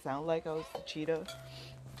made me sound like I was a cheater.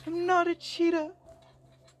 I'm not a cheater.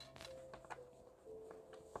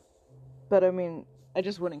 But I mean, I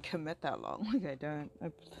just wouldn't commit that long. Like, I don't.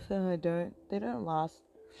 I don't. They don't last.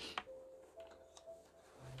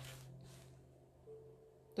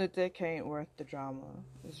 The dick ain't worth the drama.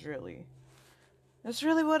 It's really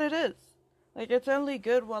what it is. Like, it's only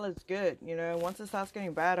good while it's good, you know? Once it starts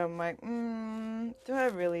getting bad, I'm like, do I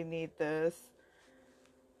really need this?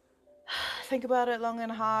 Think about it long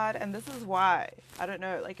and hard, and this is why. I don't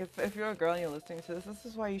know, like, if you're a girl and you're listening to this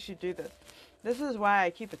is why you should do this. This is why I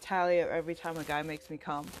keep a tally of every time a guy makes me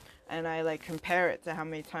come, and I, like, compare it to how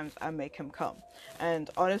many times I make him come. And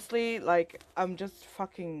honestly, like, I'm just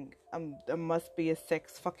fucking, I must be a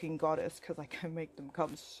sex fucking goddess, because, like, I make them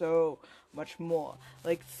come so much more.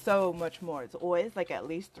 Like, so much more. It's always, like, at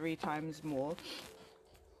least 3 times more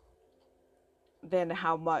than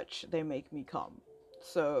how much they make me come.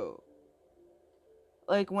 So,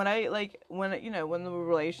 like, when the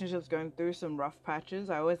relationship's going through some rough patches,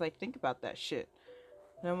 I always, like, think about that shit.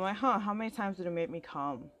 And I'm like, how many times did it make me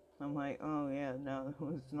come? I'm like, oh, yeah, no,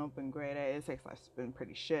 it's not been great. Sex life's been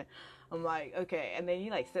pretty shit. I'm like, okay. And then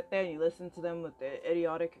you, like, sit there and you listen to them with their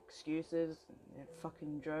idiotic excuses and their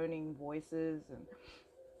fucking droning voices.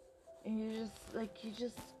 And you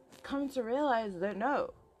just come to realize that,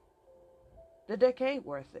 no, the dick ain't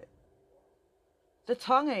worth it. The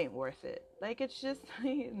tongue ain't worth it. Like, it's just,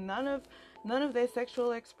 none of their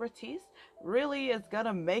sexual expertise really is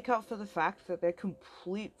gonna make up for the fact that they're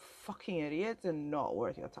complete fucking idiots and not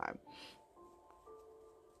worth your time.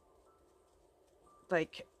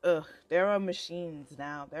 Like, there are machines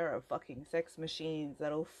now. There are fucking sex machines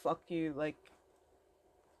that'll fuck you, like,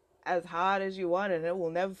 as hard as you want, and it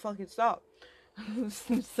will never fucking stop.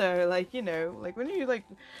 So, like, you know, like, when you, like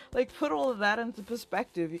put all of that into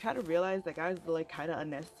perspective, you kind of realize that guys are, like, kind of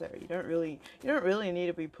unnecessary. You don't really need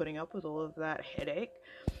to be putting up with all of that headache.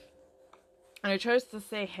 And I chose to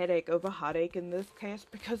say headache over heartache in this case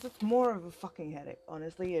because it's more of a fucking headache,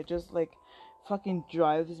 honestly. It just, like, fucking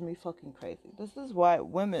drives me fucking crazy. This is why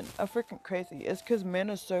women are freaking crazy. It's because men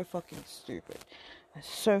are so fucking stupid. They're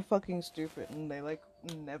so fucking stupid, and they, like,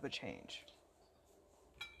 never change.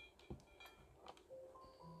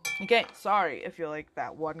 Again, sorry if you're, like,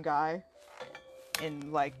 that one guy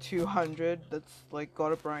in, like, 200 that's, like,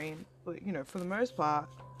 got a brain. But, you know, for the most part,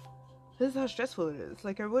 this is how stressful it is.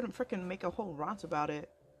 Like, I wouldn't freaking make a whole rant about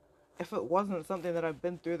it if it wasn't something that I've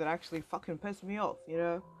been through that actually fucking pissed me off, you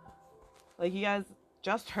know? Like, you guys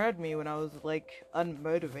just heard me when I was, like,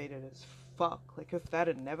 unmotivated as fuck. Like, if that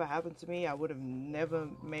had never happened to me, I would have never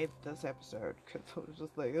made this episode. Because I was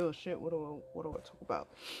just like, oh shit, what do I talk about?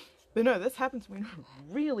 But no, this happened to me and it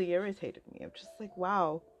really irritated me. I'm just like,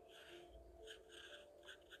 wow.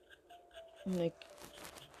 Like,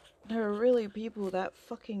 there are really people that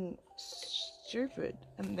fucking stupid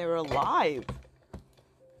and they're alive.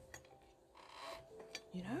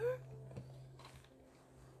 You know?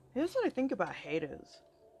 Here's what I think about haters.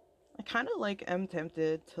 I kind of, like, am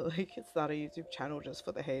tempted to, like, start a YouTube channel just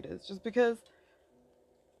for the haters. Just because,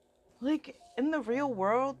 like, in the real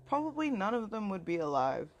world, probably none of them would be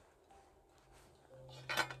alive.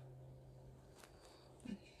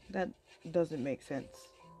 That doesn't make sense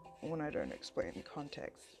when I don't explain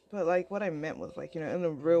context. But like what I meant was like, you know, in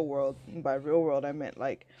the real world, and by real world I meant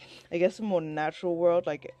like, I guess a more natural world.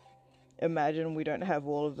 Like imagine we don't have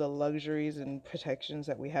all of the luxuries and protections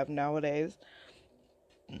that we have nowadays.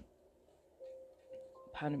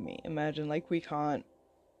 Pardon me. Imagine like we can't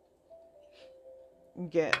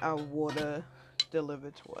get our water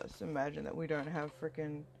delivered to us. Imagine that we don't have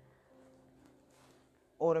freaking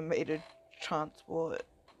automated transport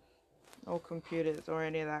or computers or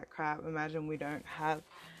any of that crap. Imagine we don't have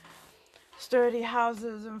sturdy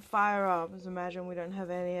houses and firearms. Imagine we don't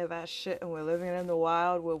have any of that shit and we're living in the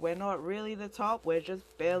wild where we're not really the top. We're just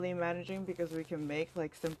barely managing because we can make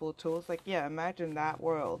like simple tools. Like, yeah, imagine that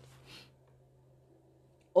world.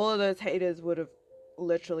 All of those haters would have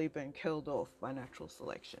literally been killed off by natural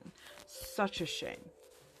selection. Such a shame.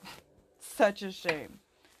 Such a shame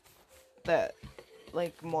that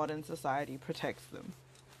like modern society protects them.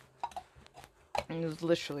 And it's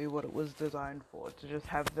literally what it was designed for, to just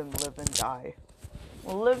have them live and die.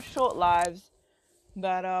 Well, live short lives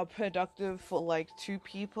that are productive for like 2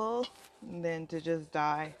 people, and then to just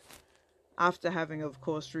die after having, of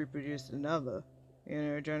course, reproduced another, you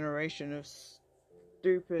know, generation of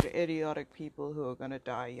stupid, idiotic people who are gonna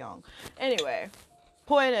die young. Anyway,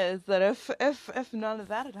 point is that if none of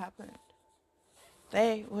that had happened,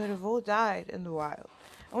 they would have all died in the wild.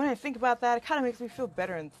 And when I think about that, it kind of makes me feel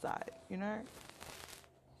better inside, you know?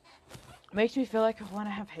 It makes me feel like I want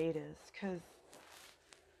to have haters, because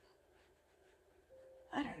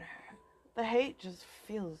I don't know. The hate just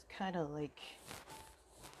feels kind of like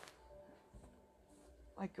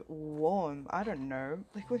warm. I don't know.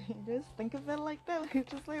 Like when you just think of it like that, like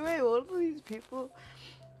it's just like, wait, all of these people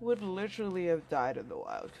would literally have died in the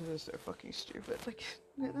wild because they're so fucking stupid. Like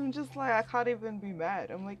I'm just like, I can't even be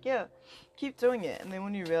mad. I'm like, yeah, keep doing it. And then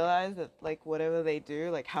when you realize that like whatever they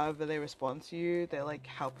do, like however they respond to you, they're like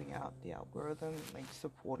helping out the algorithm, like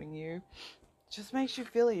supporting you. Just makes you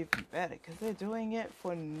feel even better because they're doing it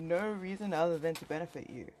for no reason other than to benefit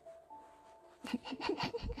you.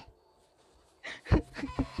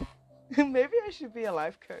 Maybe I should be a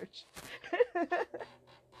life coach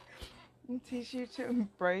and teach you to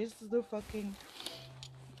embrace the fucking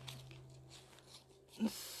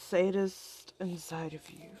sadist inside of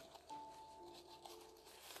you.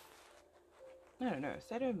 I don't know,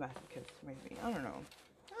 sadomasochist maybe. I don't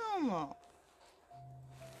know.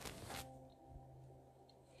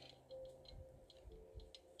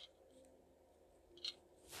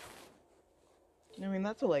 I mean,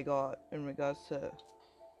 that's all I got in regards to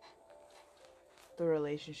the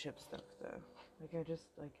relationship stuff, though. Like, I just,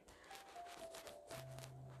 like,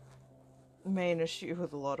 main issue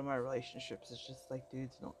with a lot of my relationships is just, like,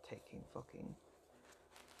 dudes not taking fucking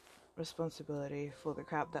responsibility for the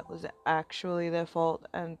crap that was actually their fault.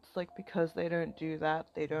 And, like, because they don't do that,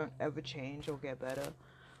 they don't ever change or get better.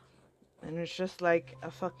 And it's just, like,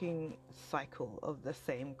 a fucking cycle of the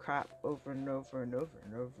same crap over and over and over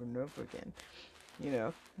and over and over again. You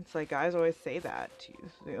know, it's like guys always say that to you.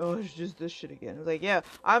 Like, oh, it's just this shit again. It's like, yeah,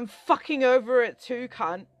 I'm fucking over it too,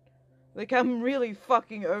 cunt. Like, I'm really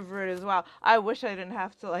fucking over it as well. I wish I didn't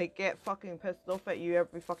have to, like, get fucking pissed off at you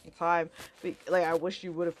every fucking time. Like, I wish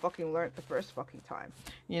you would have fucking learned the first fucking time.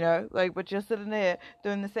 You know? Like, but you're sitting there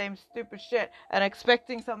doing the same stupid shit and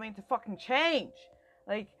expecting something to fucking change.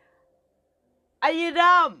 Like, are you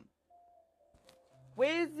dumb?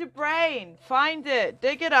 Where's your brain? Find it.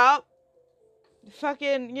 Dig it up.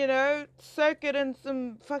 Fucking, you know, soak it in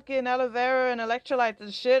some fucking aloe vera and electrolytes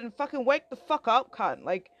and shit and fucking wake the fuck up, cunt.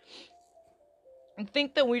 Like, and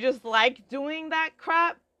think that we just like doing that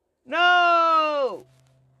crap? No!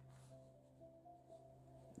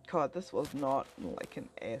 God, this was not like an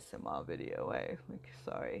ASMR video, eh? Like,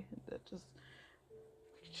 sorry. That just,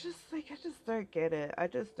 like, I just don't get it. I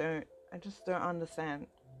just don't understand.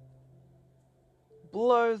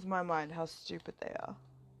 Blows my mind how stupid they are.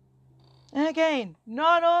 And again,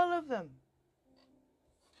 not all of them.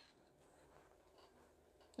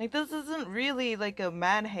 Like, this isn't really, like, a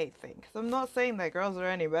man-hate thing. Because I'm not saying that girls are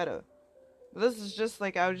any better. This is just,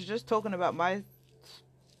 like, I was just talking about my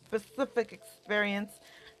specific experience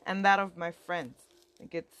and that of my friends.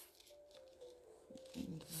 Like, it's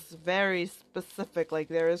very specific. Like,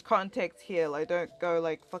 there is context here. Like, don't go,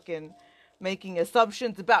 like, fucking making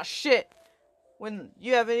assumptions about shit when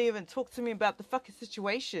you haven't even talked to me about the fucking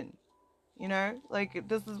situation. You know? Like,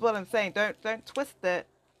 this is what I'm saying. Don't twist it.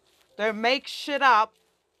 Don't make shit up.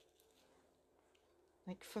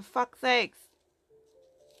 Like, for fuck's sakes.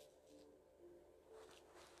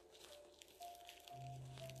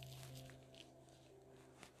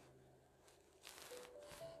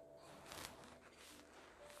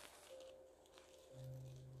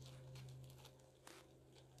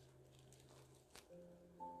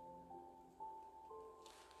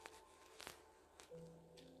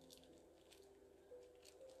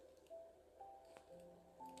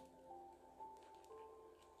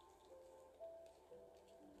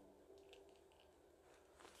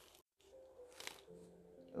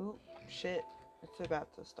 shit, it's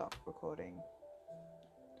about to stop recording.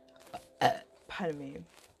 Pardon me.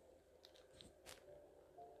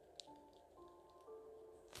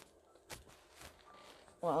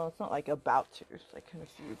 Well, it's not like about to. It's like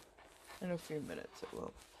in a few minutes it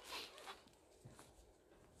will.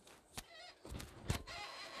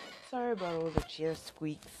 Sorry about all the chair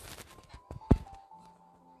squeaks.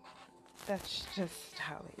 That's just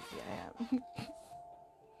how lazy I am.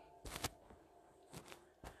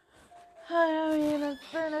 I mean, it's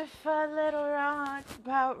been a fun little rant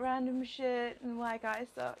about random shit and why guys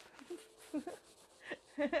suck.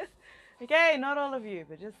 Okay, not all of you,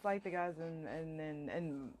 but just like the guys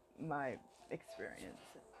in my experience.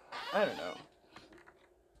 I don't know.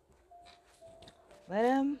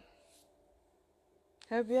 But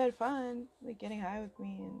hope you had fun, like getting high with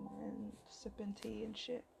me and sipping tea and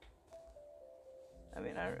shit. I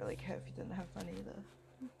mean, I don't really care if you didn't have fun either.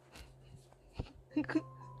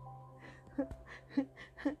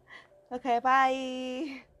 Okay,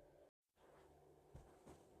 bye.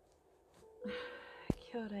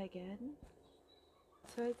 Kia ora again.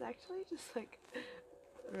 So it's actually just like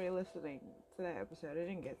re-listening to that episode. I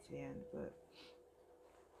didn't get to the end, but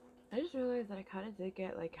I just realized that I kind of did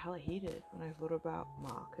get like hella heated when I thought about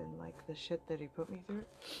Mark and like the shit that he put me through.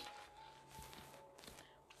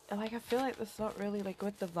 And like I feel like that's not really like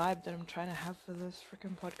with the vibe that I'm trying to have for this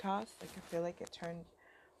freaking podcast. Like I feel like it turned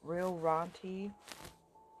real ranty.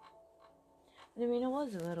 And I mean, it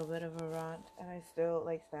was a little bit of a rant, and I still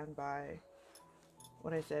like stand by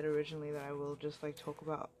what I said originally, that I will just like talk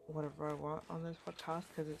about whatever I want on this podcast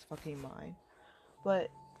because it's fucking mine. But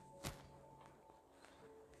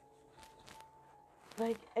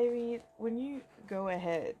like, I mean, when you go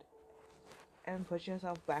ahead and put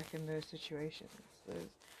yourself back in those situations, those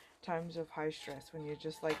times of high stress when you're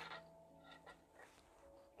just like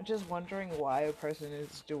just wondering why a person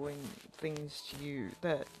is doing things to you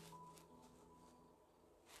that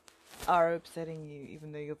are upsetting you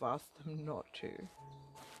even though you've asked them not to.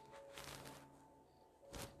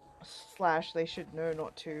 / they should know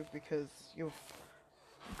not to because you've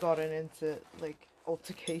gotten into like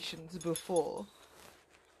altercations before.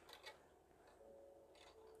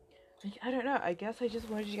 Like, I don't know, I guess I just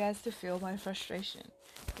wanted you guys to feel my frustration.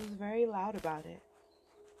 I was very loud about it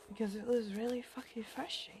because it was really fucking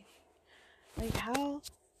frustrating. Like, how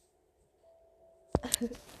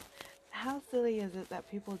how silly is it that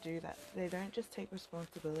people do that? They don't just take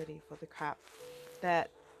responsibility for the crap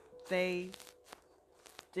that they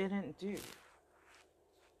didn't do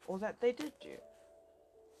or that they did do.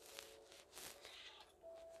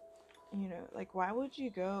 You know, like, why would you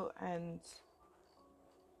go and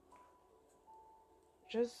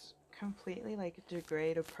just completely like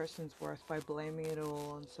degrade a person's worth by blaming it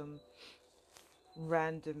all on some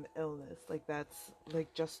random illness? Like, that's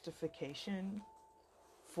like justification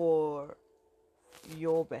for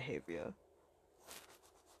your behavior,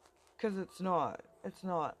 because it's not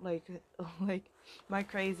like like my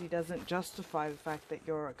crazy doesn't justify the fact that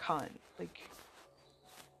you're a cunt. Like,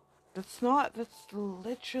 that's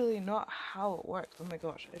literally not how it works. Oh my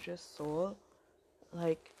gosh, I just saw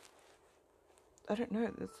like, I don't know,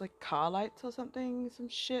 it's like car lights or something, some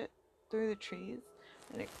shit through the trees,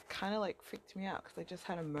 and it kind of like freaked me out because I just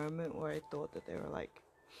had a moment where I thought that they were like,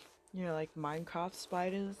 you know, like Minecraft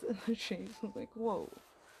spiders in the trees. I was like, whoa.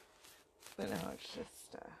 But no, it's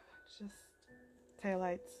just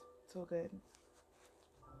taillights. It's all good.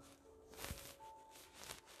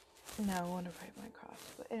 Now I want to play Minecraft,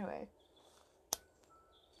 but anyway.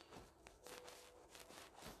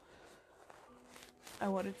 I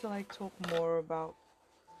wanted to like talk more about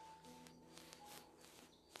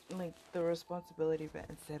like the responsibility bit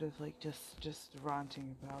instead of like just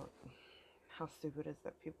ranting about how stupid it is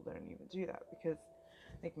that people don't even do that, because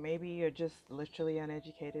like maybe you're just literally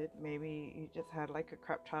uneducated, maybe you just had like a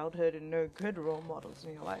crap childhood and no good role models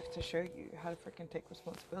in your life to show you how to freaking take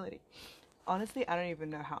responsibility. Honestly, I don't even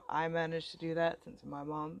know how I managed to do that, since my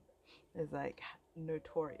mom is like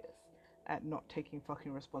notorious at not taking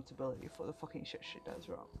fucking responsibility for the fucking shit she does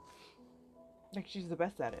wrong. Like, she's the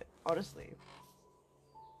best at it, honestly.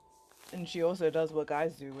 And she also does what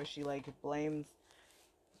guys do, where she like blames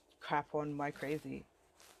crap on my crazy.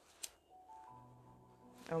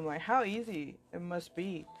 I'm like, how easy it must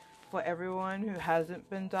be for everyone who hasn't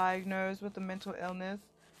been diagnosed with a mental illness,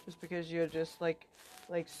 just because you're just like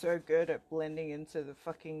so good at blending into the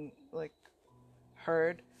fucking like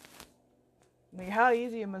herd. Like, how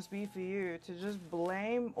easy it must be for you to just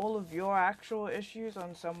blame all of your actual issues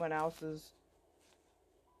on someone else's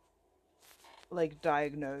like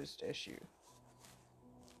diagnosed issue.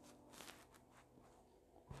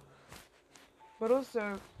 But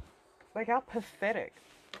also, Like, how pathetic.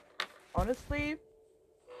 Honestly,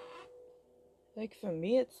 like, for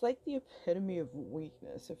me, it's like the epitome of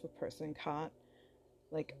weakness if a person can't,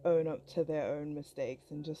 like, own up to their own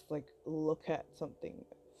mistakes and just, like, look at something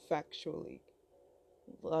factually,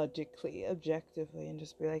 logically, objectively, and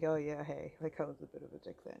just be like, oh, yeah, hey, like, I was a bit of a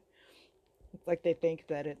dick then. It's like they think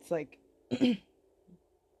that it's, like,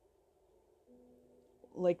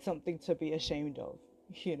 like something to be ashamed of,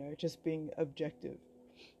 you know, just being objectively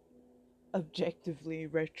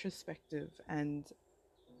retrospective and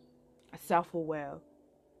self-aware.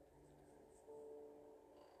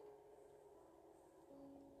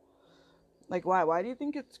 Like, why do you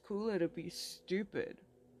think it's cooler to be stupid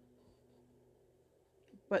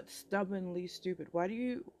but stubbornly stupid? Why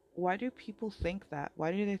do people think that?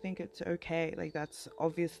 Why do they think it's okay? Like, that's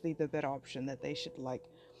obviously the better option, that they should, like,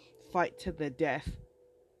 fight to the death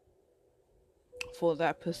for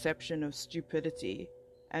that perception of stupidity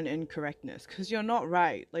and incorrectness, because you're not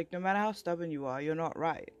right. Like, no matter how stubborn you are, you're not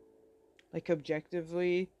right. Like,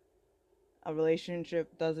 objectively, a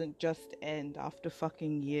relationship doesn't just end after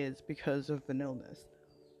fucking years because of an illness,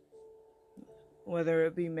 whether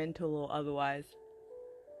it be mental or otherwise.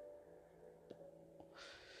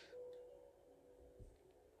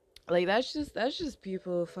 Like, that's just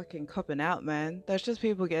people fucking copping out, man. That's just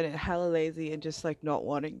people getting hella lazy and just, like, not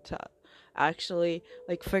wanting to actually,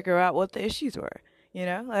 like, figure out what the issues were, you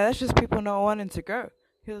know? Like, that's just people not wanting to grow,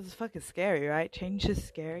 because it's fucking scary, right? Change is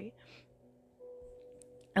scary.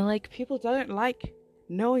 And, like, people don't like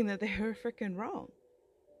knowing that they were freaking wrong.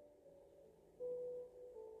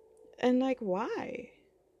 And, like, why?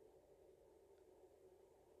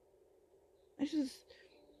 I just,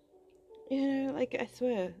 you know, like, I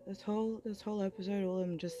swear, this whole episode, all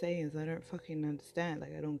I'm just saying is I don't fucking understand.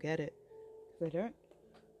 Like, I don't get it. I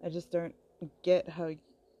just don't get how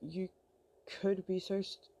you could be so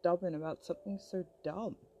stubborn about something so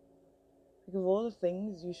dumb. Like, of all the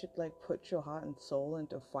things you should, like, put your heart and soul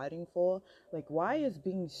into fighting for, like, why is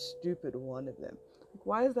being stupid one of them? Like,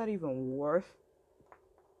 why is that even worth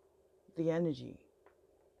the energy?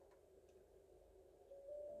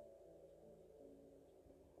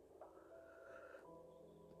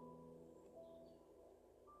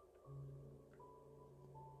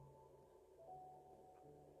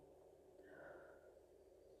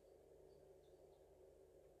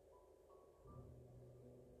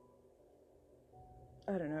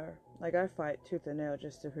 I don't know. Like, I fight tooth and nail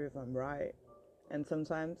just to prove I'm right. And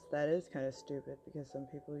sometimes that is kind of stupid, because some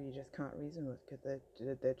people you just can't reason with, because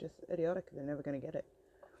they're just idiotic. They're never going to get it.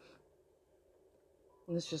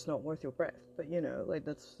 And it's just not worth your breath. But, you know, like,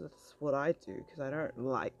 that's what I do, because I don't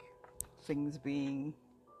like things being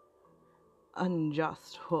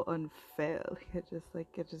unjust or unfair. Like,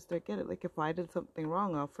 I just don't get it. Like, if I did something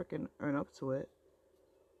wrong, I'll freaking own up to it.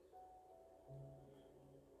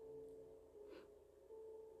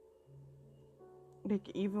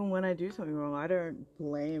 Like, even when I do something wrong, I don't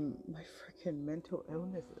blame my freaking mental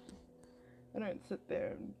illnesses. I don't sit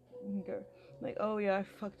there and go, like, oh yeah, I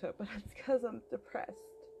fucked up, but that's because I'm depressed.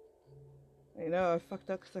 You know, I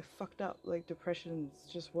fucked up because I fucked up. Like, depression's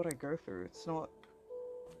just what I go through. It's not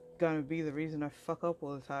gonna be the reason I fuck up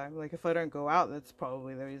all the time. Like, if I don't go out, that's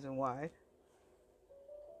probably the reason why.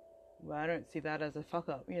 But I don't see that as a fuck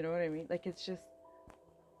up, you know what I mean? Like, it's just,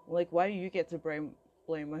 like, why do you get to blame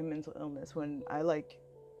my mental illness when I, like,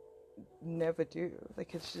 never do?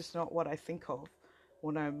 Like, it's just not what I think of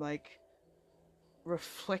when I'm, like,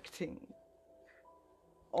 reflecting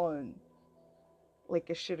on, like,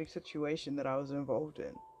 a shitty situation that I was involved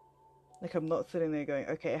in. Like, I'm not sitting there going,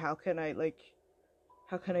 okay, how can I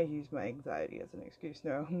use my anxiety as an excuse?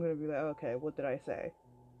 No, I'm gonna be like, okay, what did I say?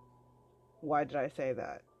 Why did I say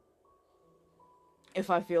that? If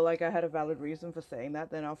I feel like I had a valid reason for saying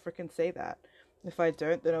that, then I'll freaking say that. If I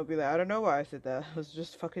don't, then I'll be like, I don't know why I said that. It was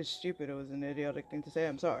just fucking stupid. It was an idiotic thing to say.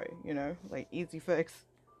 I'm sorry, you know? Like, easy fix.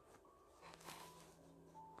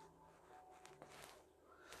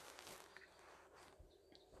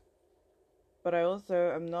 But I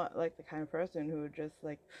also am not, like, the kind of person who would just,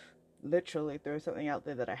 like, literally throw something out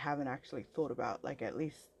there that I haven't actually thought about, like, at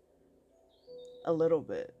least a little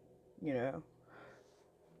bit, you know?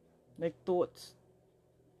 Like, thoughts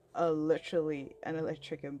are literally an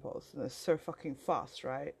electric impulse, and they're so fucking fast,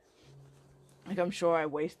 right? Like, I'm sure I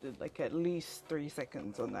wasted, like, at least 3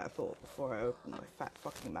 seconds on that thought before I opened my fat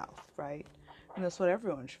fucking mouth, right? And that's what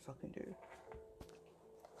everyone should fucking do.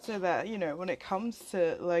 so that, you know, when it comes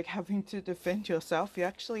to like having to defend yourself, you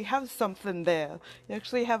actually have something there. You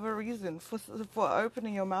actually have a reason for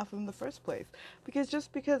opening your mouth in the first place. Because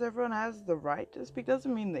just because everyone has the right to speak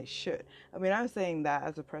doesn't mean they should. I mean, I'm saying that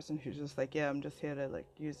as a person who's just like, yeah, I'm just here to like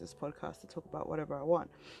use this podcast to talk about whatever I want.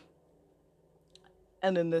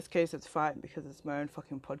 And in this case, it's fine because it's my own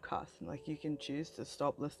fucking podcast. And like, you can choose to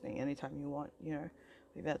stop listening anytime you want, you know?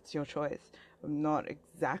 Like, that's your choice. I'm not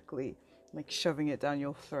exactly like shoving it down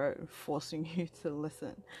your throat and forcing you to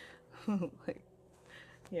listen. Like,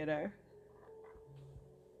 you know?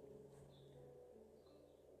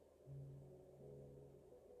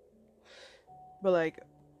 But like,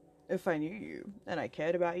 if I knew you and I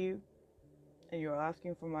cared about you and you were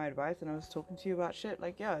asking for my advice and I was talking to you about shit,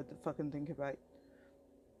 like, yeah, I'd fucking think about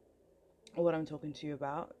what I'm talking to you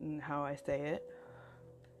about and how I say it.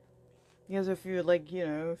 Because if you like, you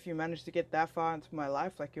know, if you manage to get that far into my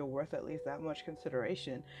life, like, you're worth at least that much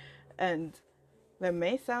consideration. And that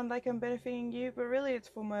may sound like I'm benefiting you, but really it's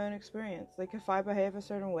for my own experience. Like, if I behave a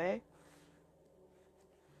certain way,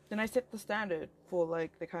 then I set the standard for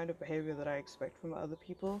like the kind of behavior that I expect from other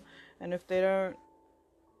people. And if they don't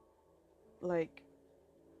like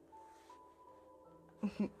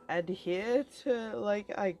adhere to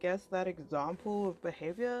like, I guess, that example of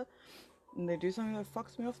behavior, and they do something that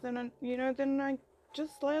fucks me off, then I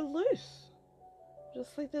just let loose.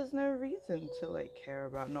 Just like, there's no reason to like care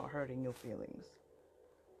about not hurting your feelings.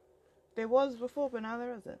 There was before, but now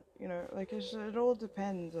there isn't. You know, like, it all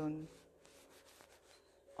depends on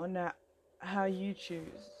that, how you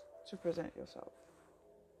choose to present yourself.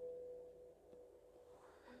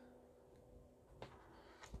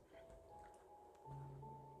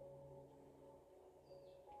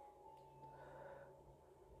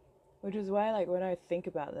 Which is why, like, when I think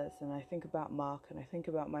about this and I think about Mark and I think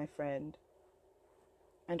about my friend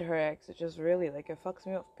and her ex, it just really, like, it fucks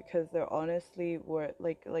me up because they're honestly were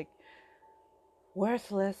like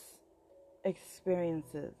worthless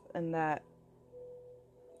experiences, and that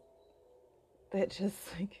they're just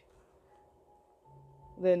like,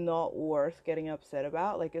 they're not worth getting upset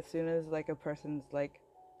about. Like, as soon as like a person's like,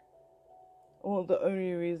 well, the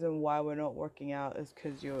only reason why we're not working out is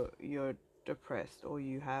because you're depressed, or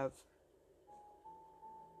you have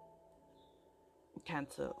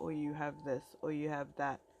cancer, or you have this, or you have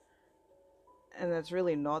that. And that's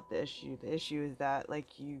really not the issue. The issue is that,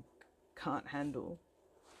 like, you can't handle.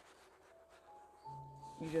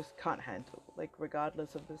 You just can't handle. Like,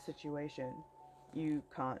 regardless of the situation, you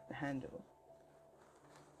can't handle.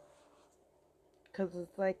 Because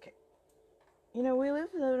it's like, you know, we live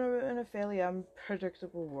in a fairly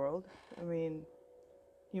unpredictable world. I mean,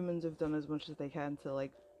 humans have done as much as they can to,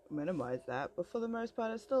 like, minimize that. But for the most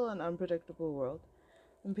part, it's still an unpredictable world.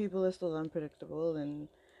 And people are still unpredictable, and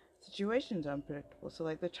situations are unpredictable. So,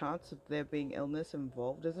 like, the chance of there being illness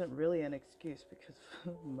involved isn't really an excuse, because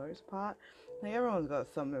for the most part, like, everyone's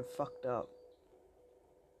got something fucked up.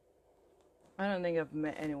 I don't think I've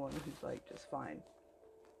met anyone who's like just fine.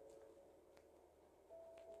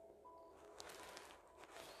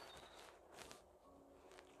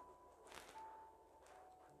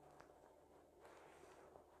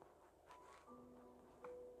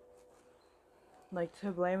 Like,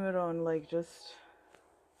 to blame it on like just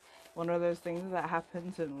one of those things that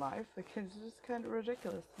happens in life, like, it's just kind of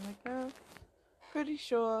ridiculous. I'm like, no, pretty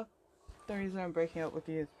sure the reason I'm breaking up with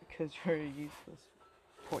you is because you're a useless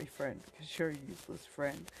boyfriend, because you're a useless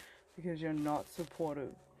friend, because you're not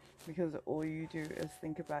supportive, because all you do is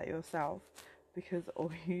think about yourself, because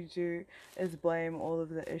all you do is blame all of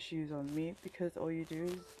the issues on me, because all you do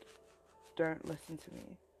is don't listen to me.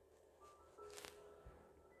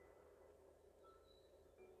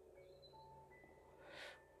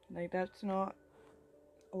 Like, that's not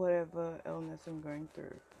whatever illness I'm going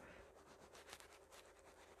through.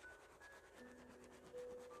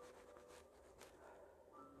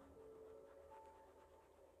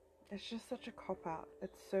 It's just such a cop-out.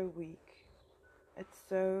 It's so weak. It's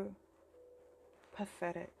so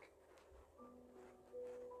pathetic.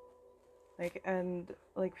 Like, and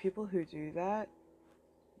like, people who do that,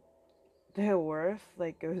 their worth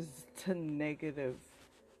like goes to negative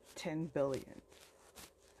 10 billion.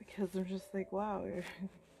 Because I'm just like, wow,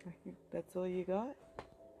 that's all you got?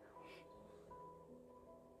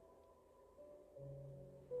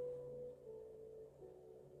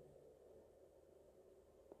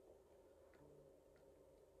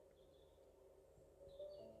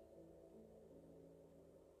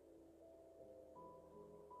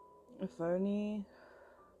 If only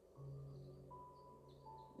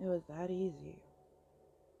it was that easy.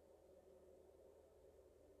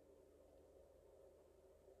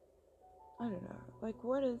 I don't know. Like,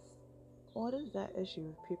 what is that issue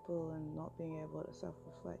with people and not being able to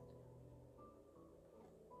self-reflect?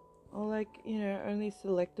 Or like, only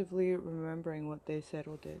selectively remembering what they said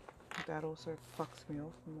or did. That also fucks me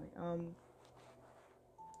off. I'm like,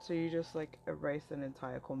 so you just like erase an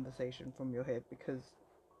entire conversation from your head because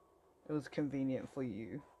it was convenient for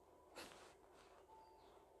you.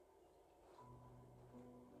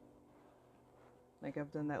 Like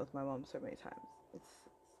I've done that with my mom so many times. It's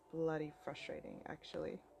bloody frustrating,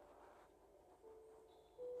 actually.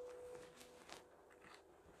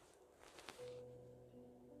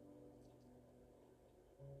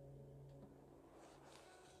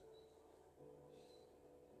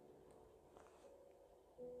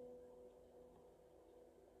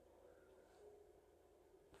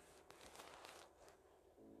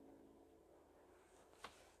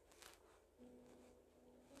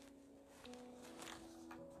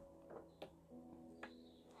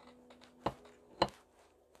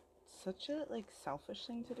 Such a like selfish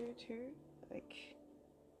thing to do too. Like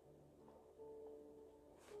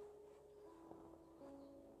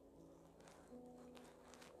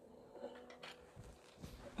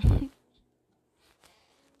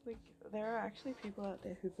like there are actually people out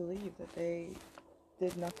there who believe that they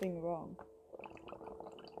did nothing wrong.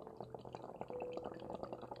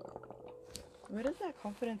 Where does that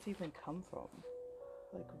confidence even come from?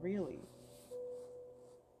 Like really?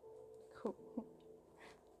 Cool.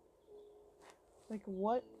 Like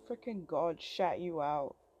what freaking god shat you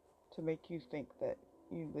out to make you think that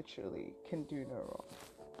you literally can do no wrong?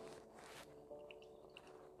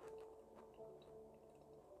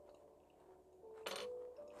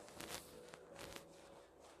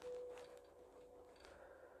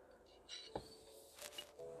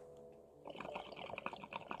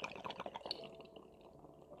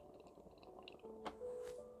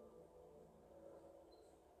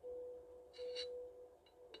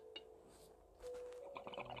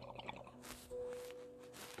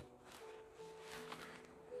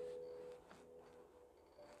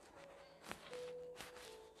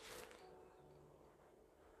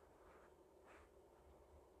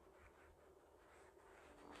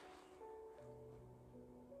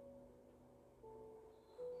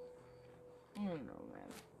 I don't know,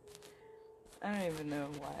 man. I don't even know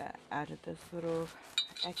why I added this little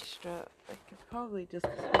extra. Like, it's probably just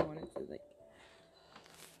because I wanted to, like,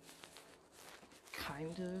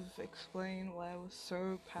 kind of explain why I was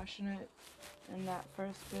so passionate in that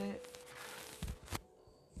first bit.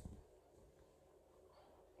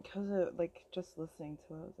 Because of, like, just listening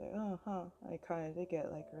to it, I was like, oh, huh. I kind of did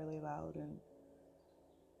get, like, really loud, and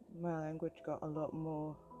my language got a lot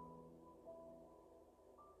more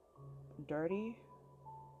dirty,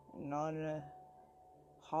 not in a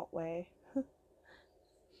hot way. I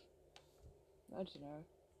don't know.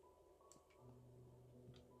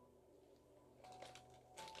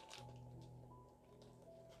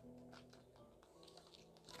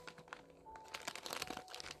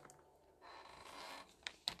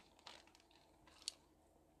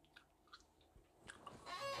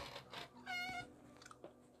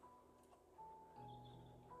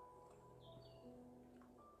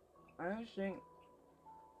 I just think,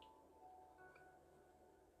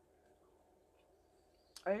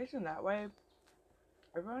 I guess in that way,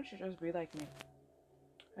 everyone should just be like me.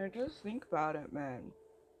 Like, just think about it, man.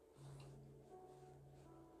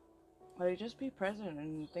 Like, just be present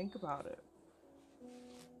and think about it.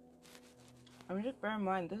 I mean, just bear in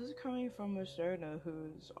mind, this is coming from a stoner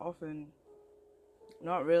who's often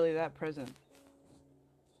not really that present.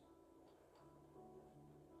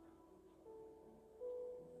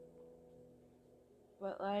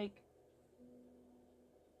 But, like,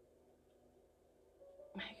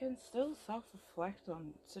 I can still self-reflect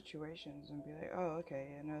on situations and be like, oh, okay,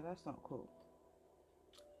 yeah, no, that's not cool.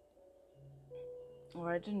 Or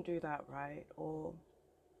I didn't do that right, or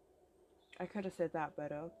I could have said that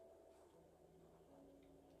better.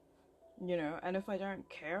 And if I don't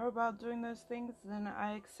care about doing those things, then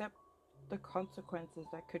I accept the consequences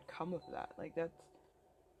that could come of that. Like,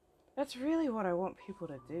 that's really what I want people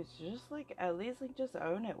to do. To just, like, at least, like, just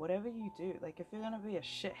own it. Whatever you do. Like, if you're gonna be a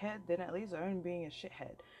shithead, then at least own being a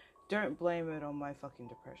shithead. Don't blame it on my fucking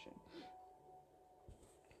depression.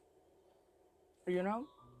 You know?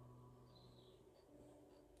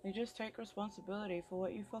 You just take responsibility for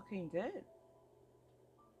what you fucking did.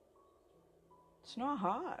 It's not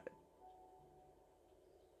hard.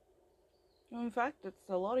 In fact, it's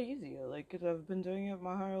a lot easier. Like, 'cause I've been doing it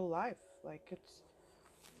my whole life. Like, it's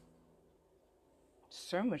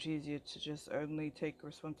so much easier to just only take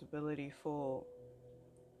responsibility for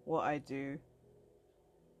what I do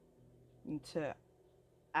and to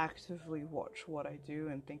actively watch what I do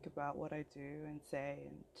and think about what I do and say,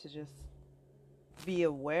 and to just be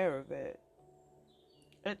aware of it,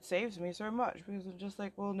 it saves me so much, because I'm just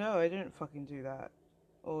like, well, no, I didn't fucking do that.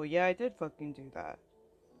 Or, yeah, I did fucking do that.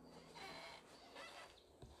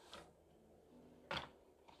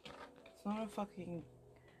 It's not a fucking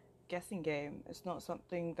guessing game. It's not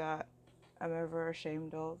something that I'm ever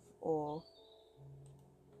ashamed of or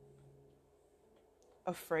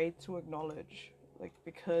afraid to acknowledge. Like,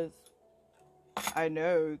 because I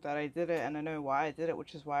know that I did it and I know why I did it,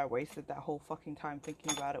 which is why I wasted that whole fucking time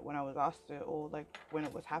thinking about it when I was asked it, or like when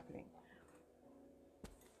it was happening.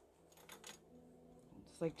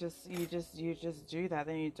 It's like, you just do that,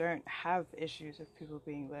 then you don't have issues of people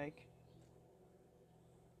being like,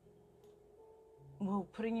 well,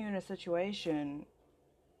 putting you in a situation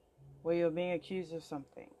where you're being accused of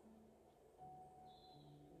something,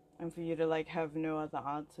 and for you to like have no other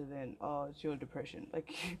answer than, oh, it's your depression.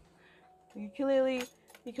 Like, you clearly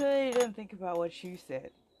didn't think about what you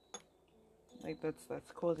said. Like,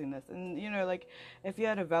 that's causing this. And you know, like, if you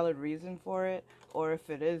had a valid reason for it, or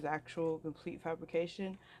if it is actual complete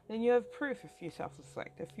fabrication, then you have proof if you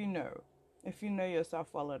self-reflect, if you know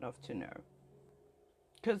yourself well enough to know,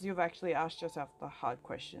 because you've actually asked yourself the hard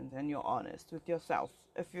questions and you're honest with yourself.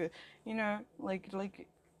 If you know, like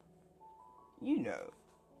you know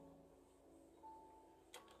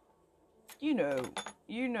you know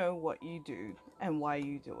you know what you do and why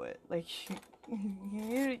you do it. Like,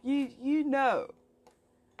 you know.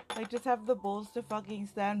 Like, just have the balls to fucking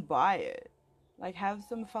stand by it. Like, have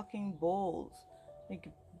some fucking balls. Like,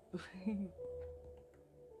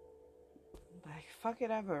 like, fucking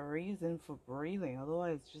have a reason for breathing.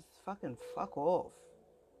 Otherwise, just fucking fuck off.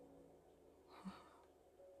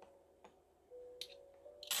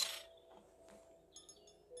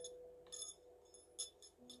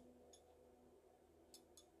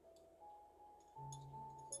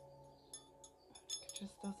 It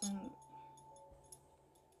just doesn't...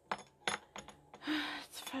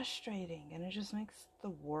 It's frustrating, and it just makes the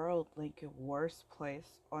world, like, a worse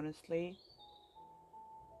place, honestly.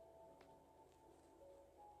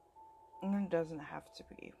 And it doesn't have to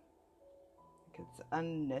be. Like, it's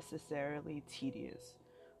unnecessarily tedious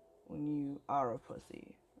when you are a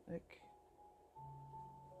pussy. Like,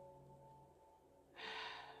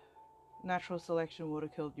 natural selection would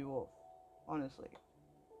have killed you off, honestly.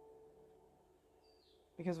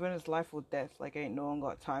 Because when it's life or death, like, ain't no one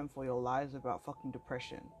got time for your lies about fucking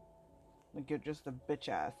depression. Like, you're just a bitch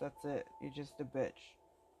ass, that's it. You're just a bitch.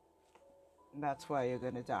 And that's why you're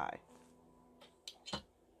gonna die.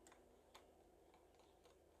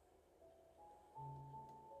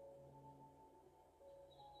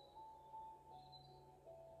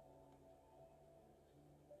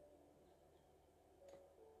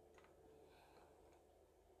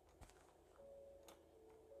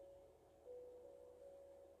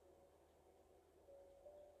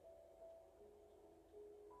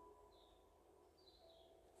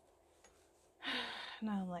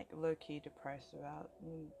 Now I'm like low-key depressed about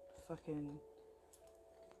fucking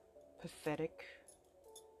patheticness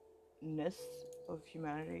of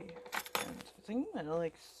humanity. And I think I'm gonna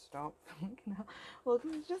like stop now. Well,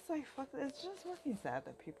 cause it's just like it's just fucking sad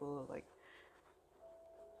that people are like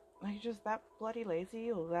just that bloody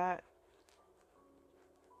lazy or that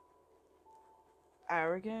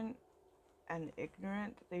arrogant and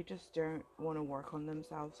ignorant. They just don't want to work on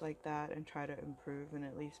themselves like that and try to improve and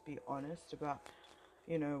at least be honest about,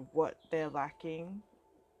 you know, what they're lacking.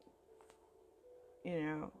 You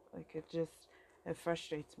know, like, it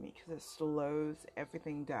frustrates me because it slows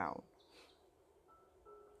everything down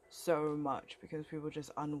so much because people are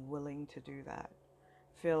just unwilling to do that.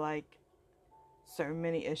 I feel like so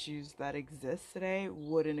many issues that exist today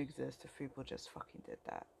wouldn't exist if people just fucking did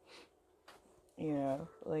that. You know,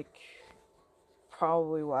 like,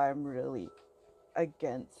 probably why I'm really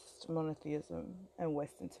against monotheism and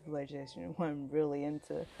Western civilization, and why I'm really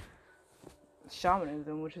into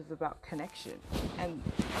shamanism, which is about connection. And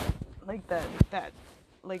like that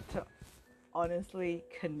like, to honestly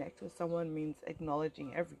connect with someone means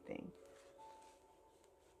acknowledging everything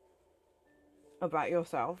about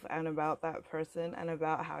yourself and about that person and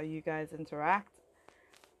about how you guys interact.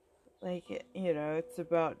 Like, you know, it's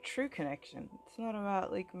about true connection. It's not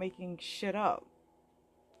about like making shit up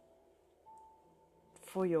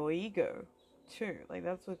for your ego too. Like,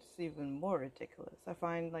 that's what's even more ridiculous. I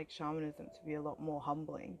find like shamanism to be a lot more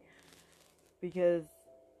humbling, because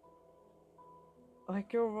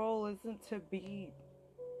like, your role isn't to be,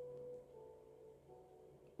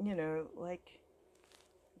 you know, like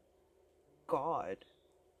God.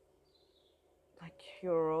 Like,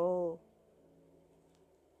 your role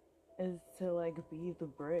is to like be the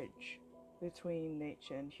bridge between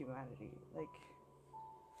nature and humanity, like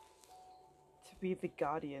to be the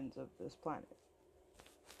guardians of this planet.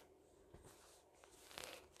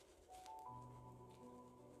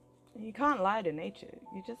 And you can't lie to nature.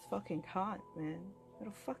 You just fucking can't, man.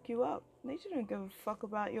 It'll fuck you up. Nature don't give a fuck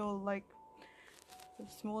about your like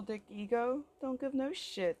small dick ego. Don't give no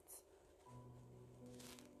shit.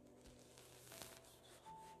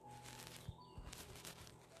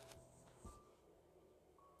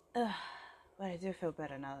 Ugh. But I do feel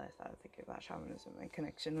better now that I started thinking about shamanism and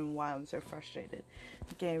connection and why I'm so frustrated.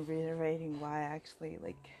 Again, reiterating why I actually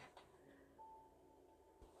like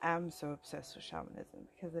am so obsessed with shamanism,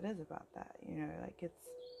 because it is about that, you know, like it's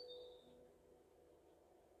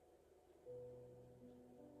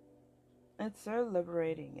so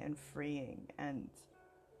liberating and freeing and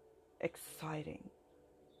exciting,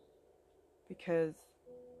 because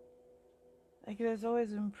like there's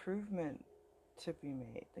always improvement to be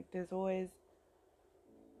made. Like there's always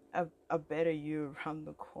a better you around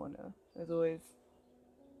the corner. There's always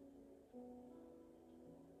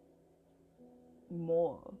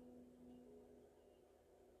more.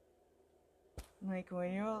 Like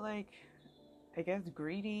when you're like, I guess,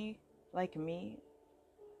 greedy like me,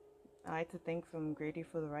 I like to think I'm greedy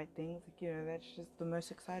for the right things. Like, you know, that's just the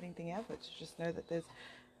most exciting thing ever. To just know that there's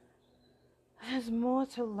more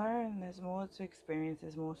to learn, there's more to experience,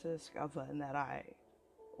 there's more to discover, and that I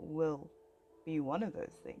will be one of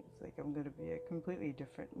those things. Like I'm gonna be a completely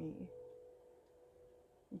different me.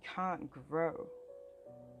 You can't grow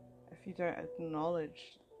if you don't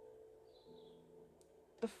acknowledge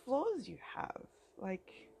the flaws you have. Like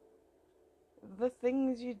the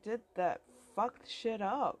things you did that fucked shit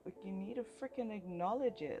up. Like you need to freaking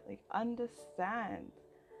acknowledge it. Like understand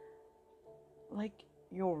like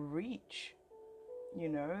your reach. You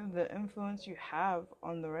know, the influence you have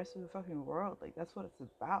on the rest of the fucking world. Like that's what it's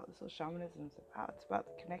about. That's what shamanism is about. It's about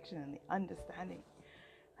the connection and the understanding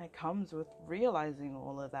that comes with realizing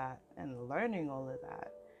all of that and learning all of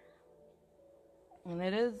that. And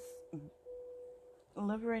it is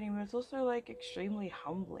liberating, but it's also like extremely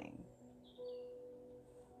humbling.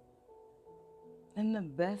 In the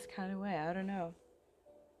best kind of way. I don't know.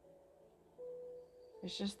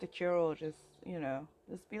 It's just the cure all, just, you know,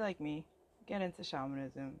 just be like me. Get into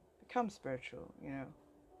shamanism. Become spiritual, you know.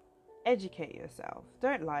 Educate yourself.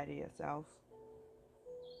 Don't lie to yourself.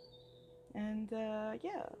 And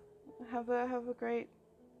yeah. Have a great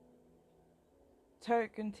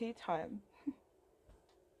token tea time.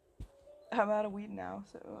 I'm out of weed now,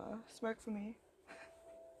 so smoke for me.